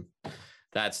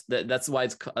 That's the way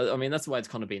it's. I mean, that's the way it's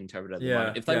kind of being interpreted at the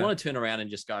moment. If they want to turn around and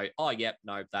just go, oh, yep,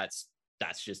 no, that's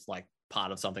just like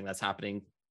part of something that's happening.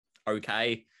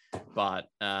 Okay, but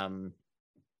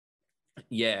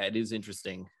yeah, it is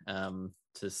interesting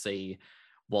to see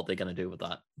what they're going to do with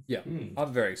that. Yeah,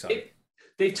 I'm very excited.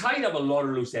 They've tied up a lot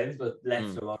of loose ends, but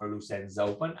left a lot of loose ends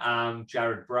open.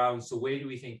 Jared Brown, so where do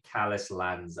we think Callus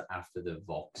lands after the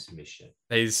Vox mission?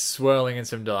 He's swirling in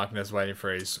some darkness, waiting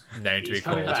for his name to be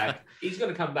called. He's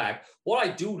going to come back. What I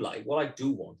do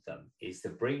want them is to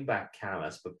bring back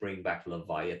Callus, but bring back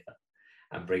Leviathan.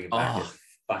 And bring back this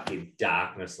fucking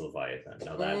darkness Leviathan.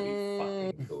 Now that'd be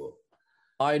fucking cool.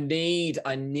 I need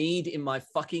in my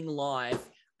fucking life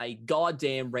a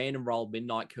goddamn random roll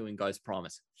Midnight Coup and Ghost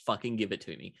Promise. Fucking give it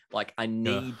to me. Like, I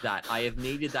need that. I have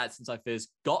needed that since I first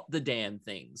got the damn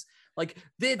things. Like,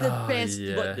 they're the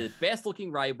the best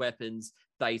looking raid weapons.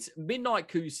 Midnight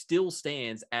Coup still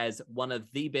stands as one of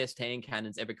the best hand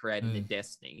cannons ever created in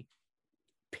Destiny.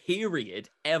 Period.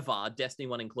 Ever. Destiny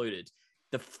 1 included.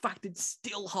 The fact it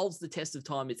still holds the test of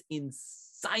time is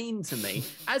insane to me,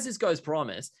 as is Ghost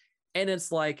Promise. And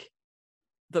it's like,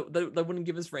 they wouldn't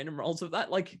give us random rolls of that.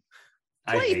 Like,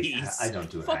 please, I don't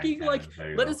do it. Fucking like,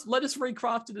 let us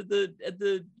recraft it at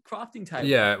the crafting table.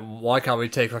 Yeah, why can't we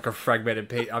take like a fragmented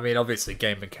piece? I mean, obviously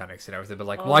game mechanics and everything, but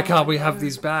like, why can't we have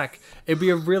these back? It'd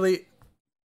be a really,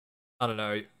 I don't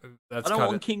know. I don't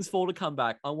want King's Fall to come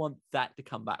back. I want that to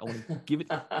come back. I want to give it.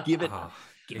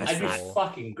 It'd be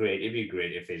fucking great. It'd be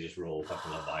great if they just roll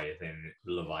fucking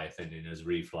Leviathan in as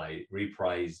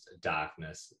reprised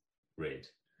darkness raid.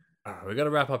 We're gonna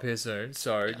wrap up here soon.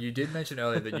 So you did mention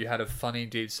earlier that you had a funny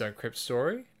Deep Stone Crypt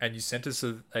story, and you sent us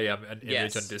an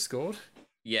image on Discord.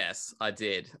 Yes, I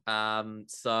did.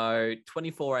 So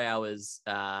 24 hours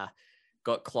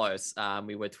got close.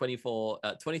 We were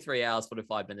 23 hours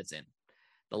 45 minutes in.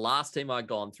 The last team I'd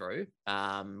gone through,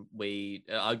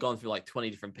 I'd gone through like 20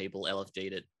 different people,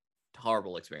 LFG'd it.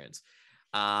 Horrible experience.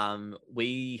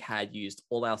 We had used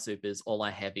all our supers, all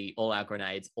our heavy, all our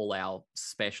grenades, all our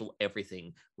special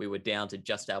everything. We were down to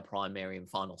just our primary and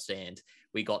final stand.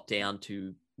 We got down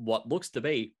to what looks to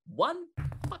be one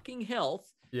fucking health.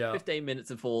 Yeah. 15 minutes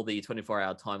before the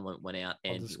 24-hour time limit went out.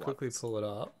 I'll And just quickly pull it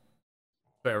up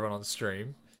for everyone on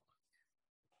stream.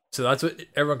 So that's what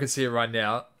everyone can see it right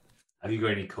now. Have you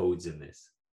got any codes in this?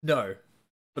 No,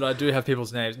 but I do have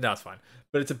people's names. No, it's fine.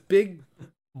 But it's a big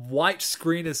white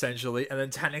screen essentially, and then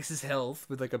Tanix's health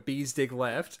with like a bee's dick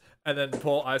left, and then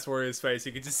poor Ice Warrior's face.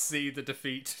 You can just see the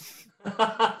defeat. You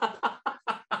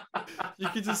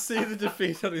can just see the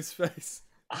defeat on his face.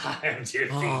 I am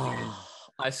defeated.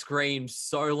 I screamed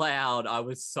so loud. I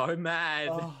was so mad.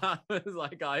 I was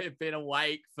like, I have been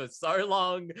awake for so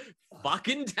long.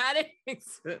 Fucking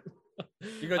Tanix. I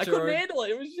couldn't handle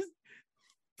it. It was just.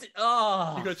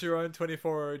 You got your own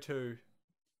 2402.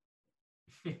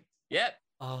 Yep.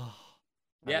 Oh.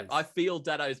 Yep. I feel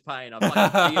Datto's pain. I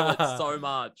fucking feel it so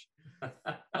much.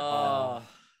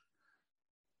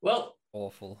 Well,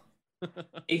 awful.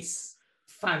 It's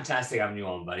fantastic having you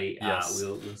on, buddy. Yes.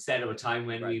 We'll set up a time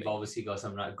when we've obviously got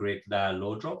some great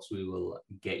low drops. We will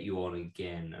get you on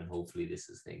again, and hopefully this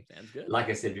is thing. Sounds good. Like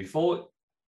I said before,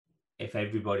 if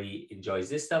everybody enjoys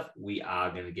this stuff, we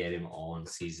are going to get him on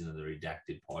Season of the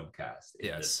Redacted podcast.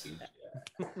 Yes.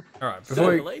 All right.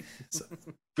 Before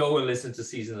go and listen to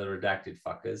Season of the Redacted,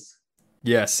 fuckers.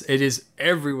 Yes, it is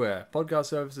everywhere. Podcast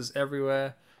services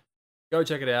everywhere. Go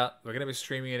check it out. We're going to be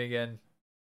streaming it again.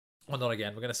 Well, not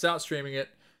again. We're going to start streaming it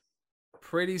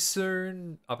pretty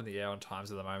soon. Up in the air on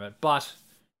times at the moment. But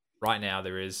right now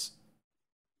there is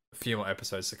a few more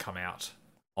episodes to come out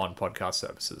on podcast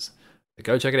services. So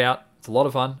go check it out. It's a lot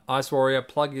of fun. Ice Warrior,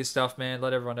 plug your stuff, man.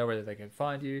 Let everyone know where they can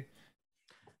find you.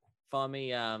 Find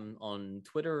me on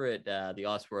Twitter at the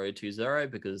Ice Warrior 20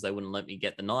 because they wouldn't let me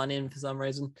get the 9 in for some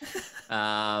reason. Twitch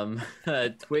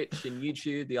and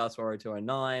YouTube, the Ice Warrior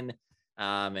 209.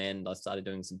 And I started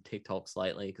doing some TikToks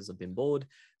lately because I've been bored.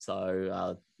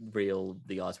 So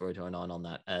the Ice Warrior 209 on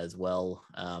that as well.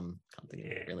 Can't think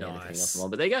of really anything else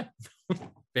on, but there you go.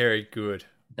 Very good.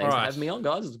 Thanks for having me on,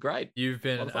 guys. It was great. You've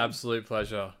been an absolute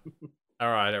pleasure. All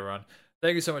right, everyone.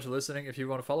 Thank you so much for listening. If you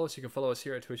want to follow us, you can follow us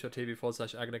here at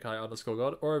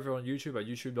twitch.tv/agnakai_god or over on YouTube at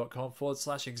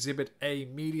youtube.com/exhibit a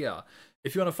media.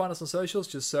 If you want to find us on socials,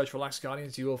 just search Relax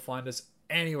Guardians. You will find us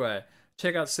anywhere.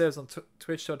 Check out Sebs on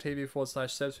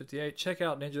twitch.tv/Sebs58. Check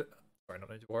out not Ninja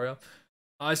Warrior.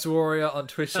 Ice Warrior on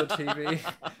twitch.tv.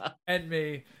 And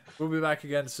me. We'll be back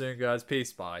again soon, guys.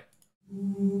 Peace. Bye.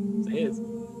 Cheers.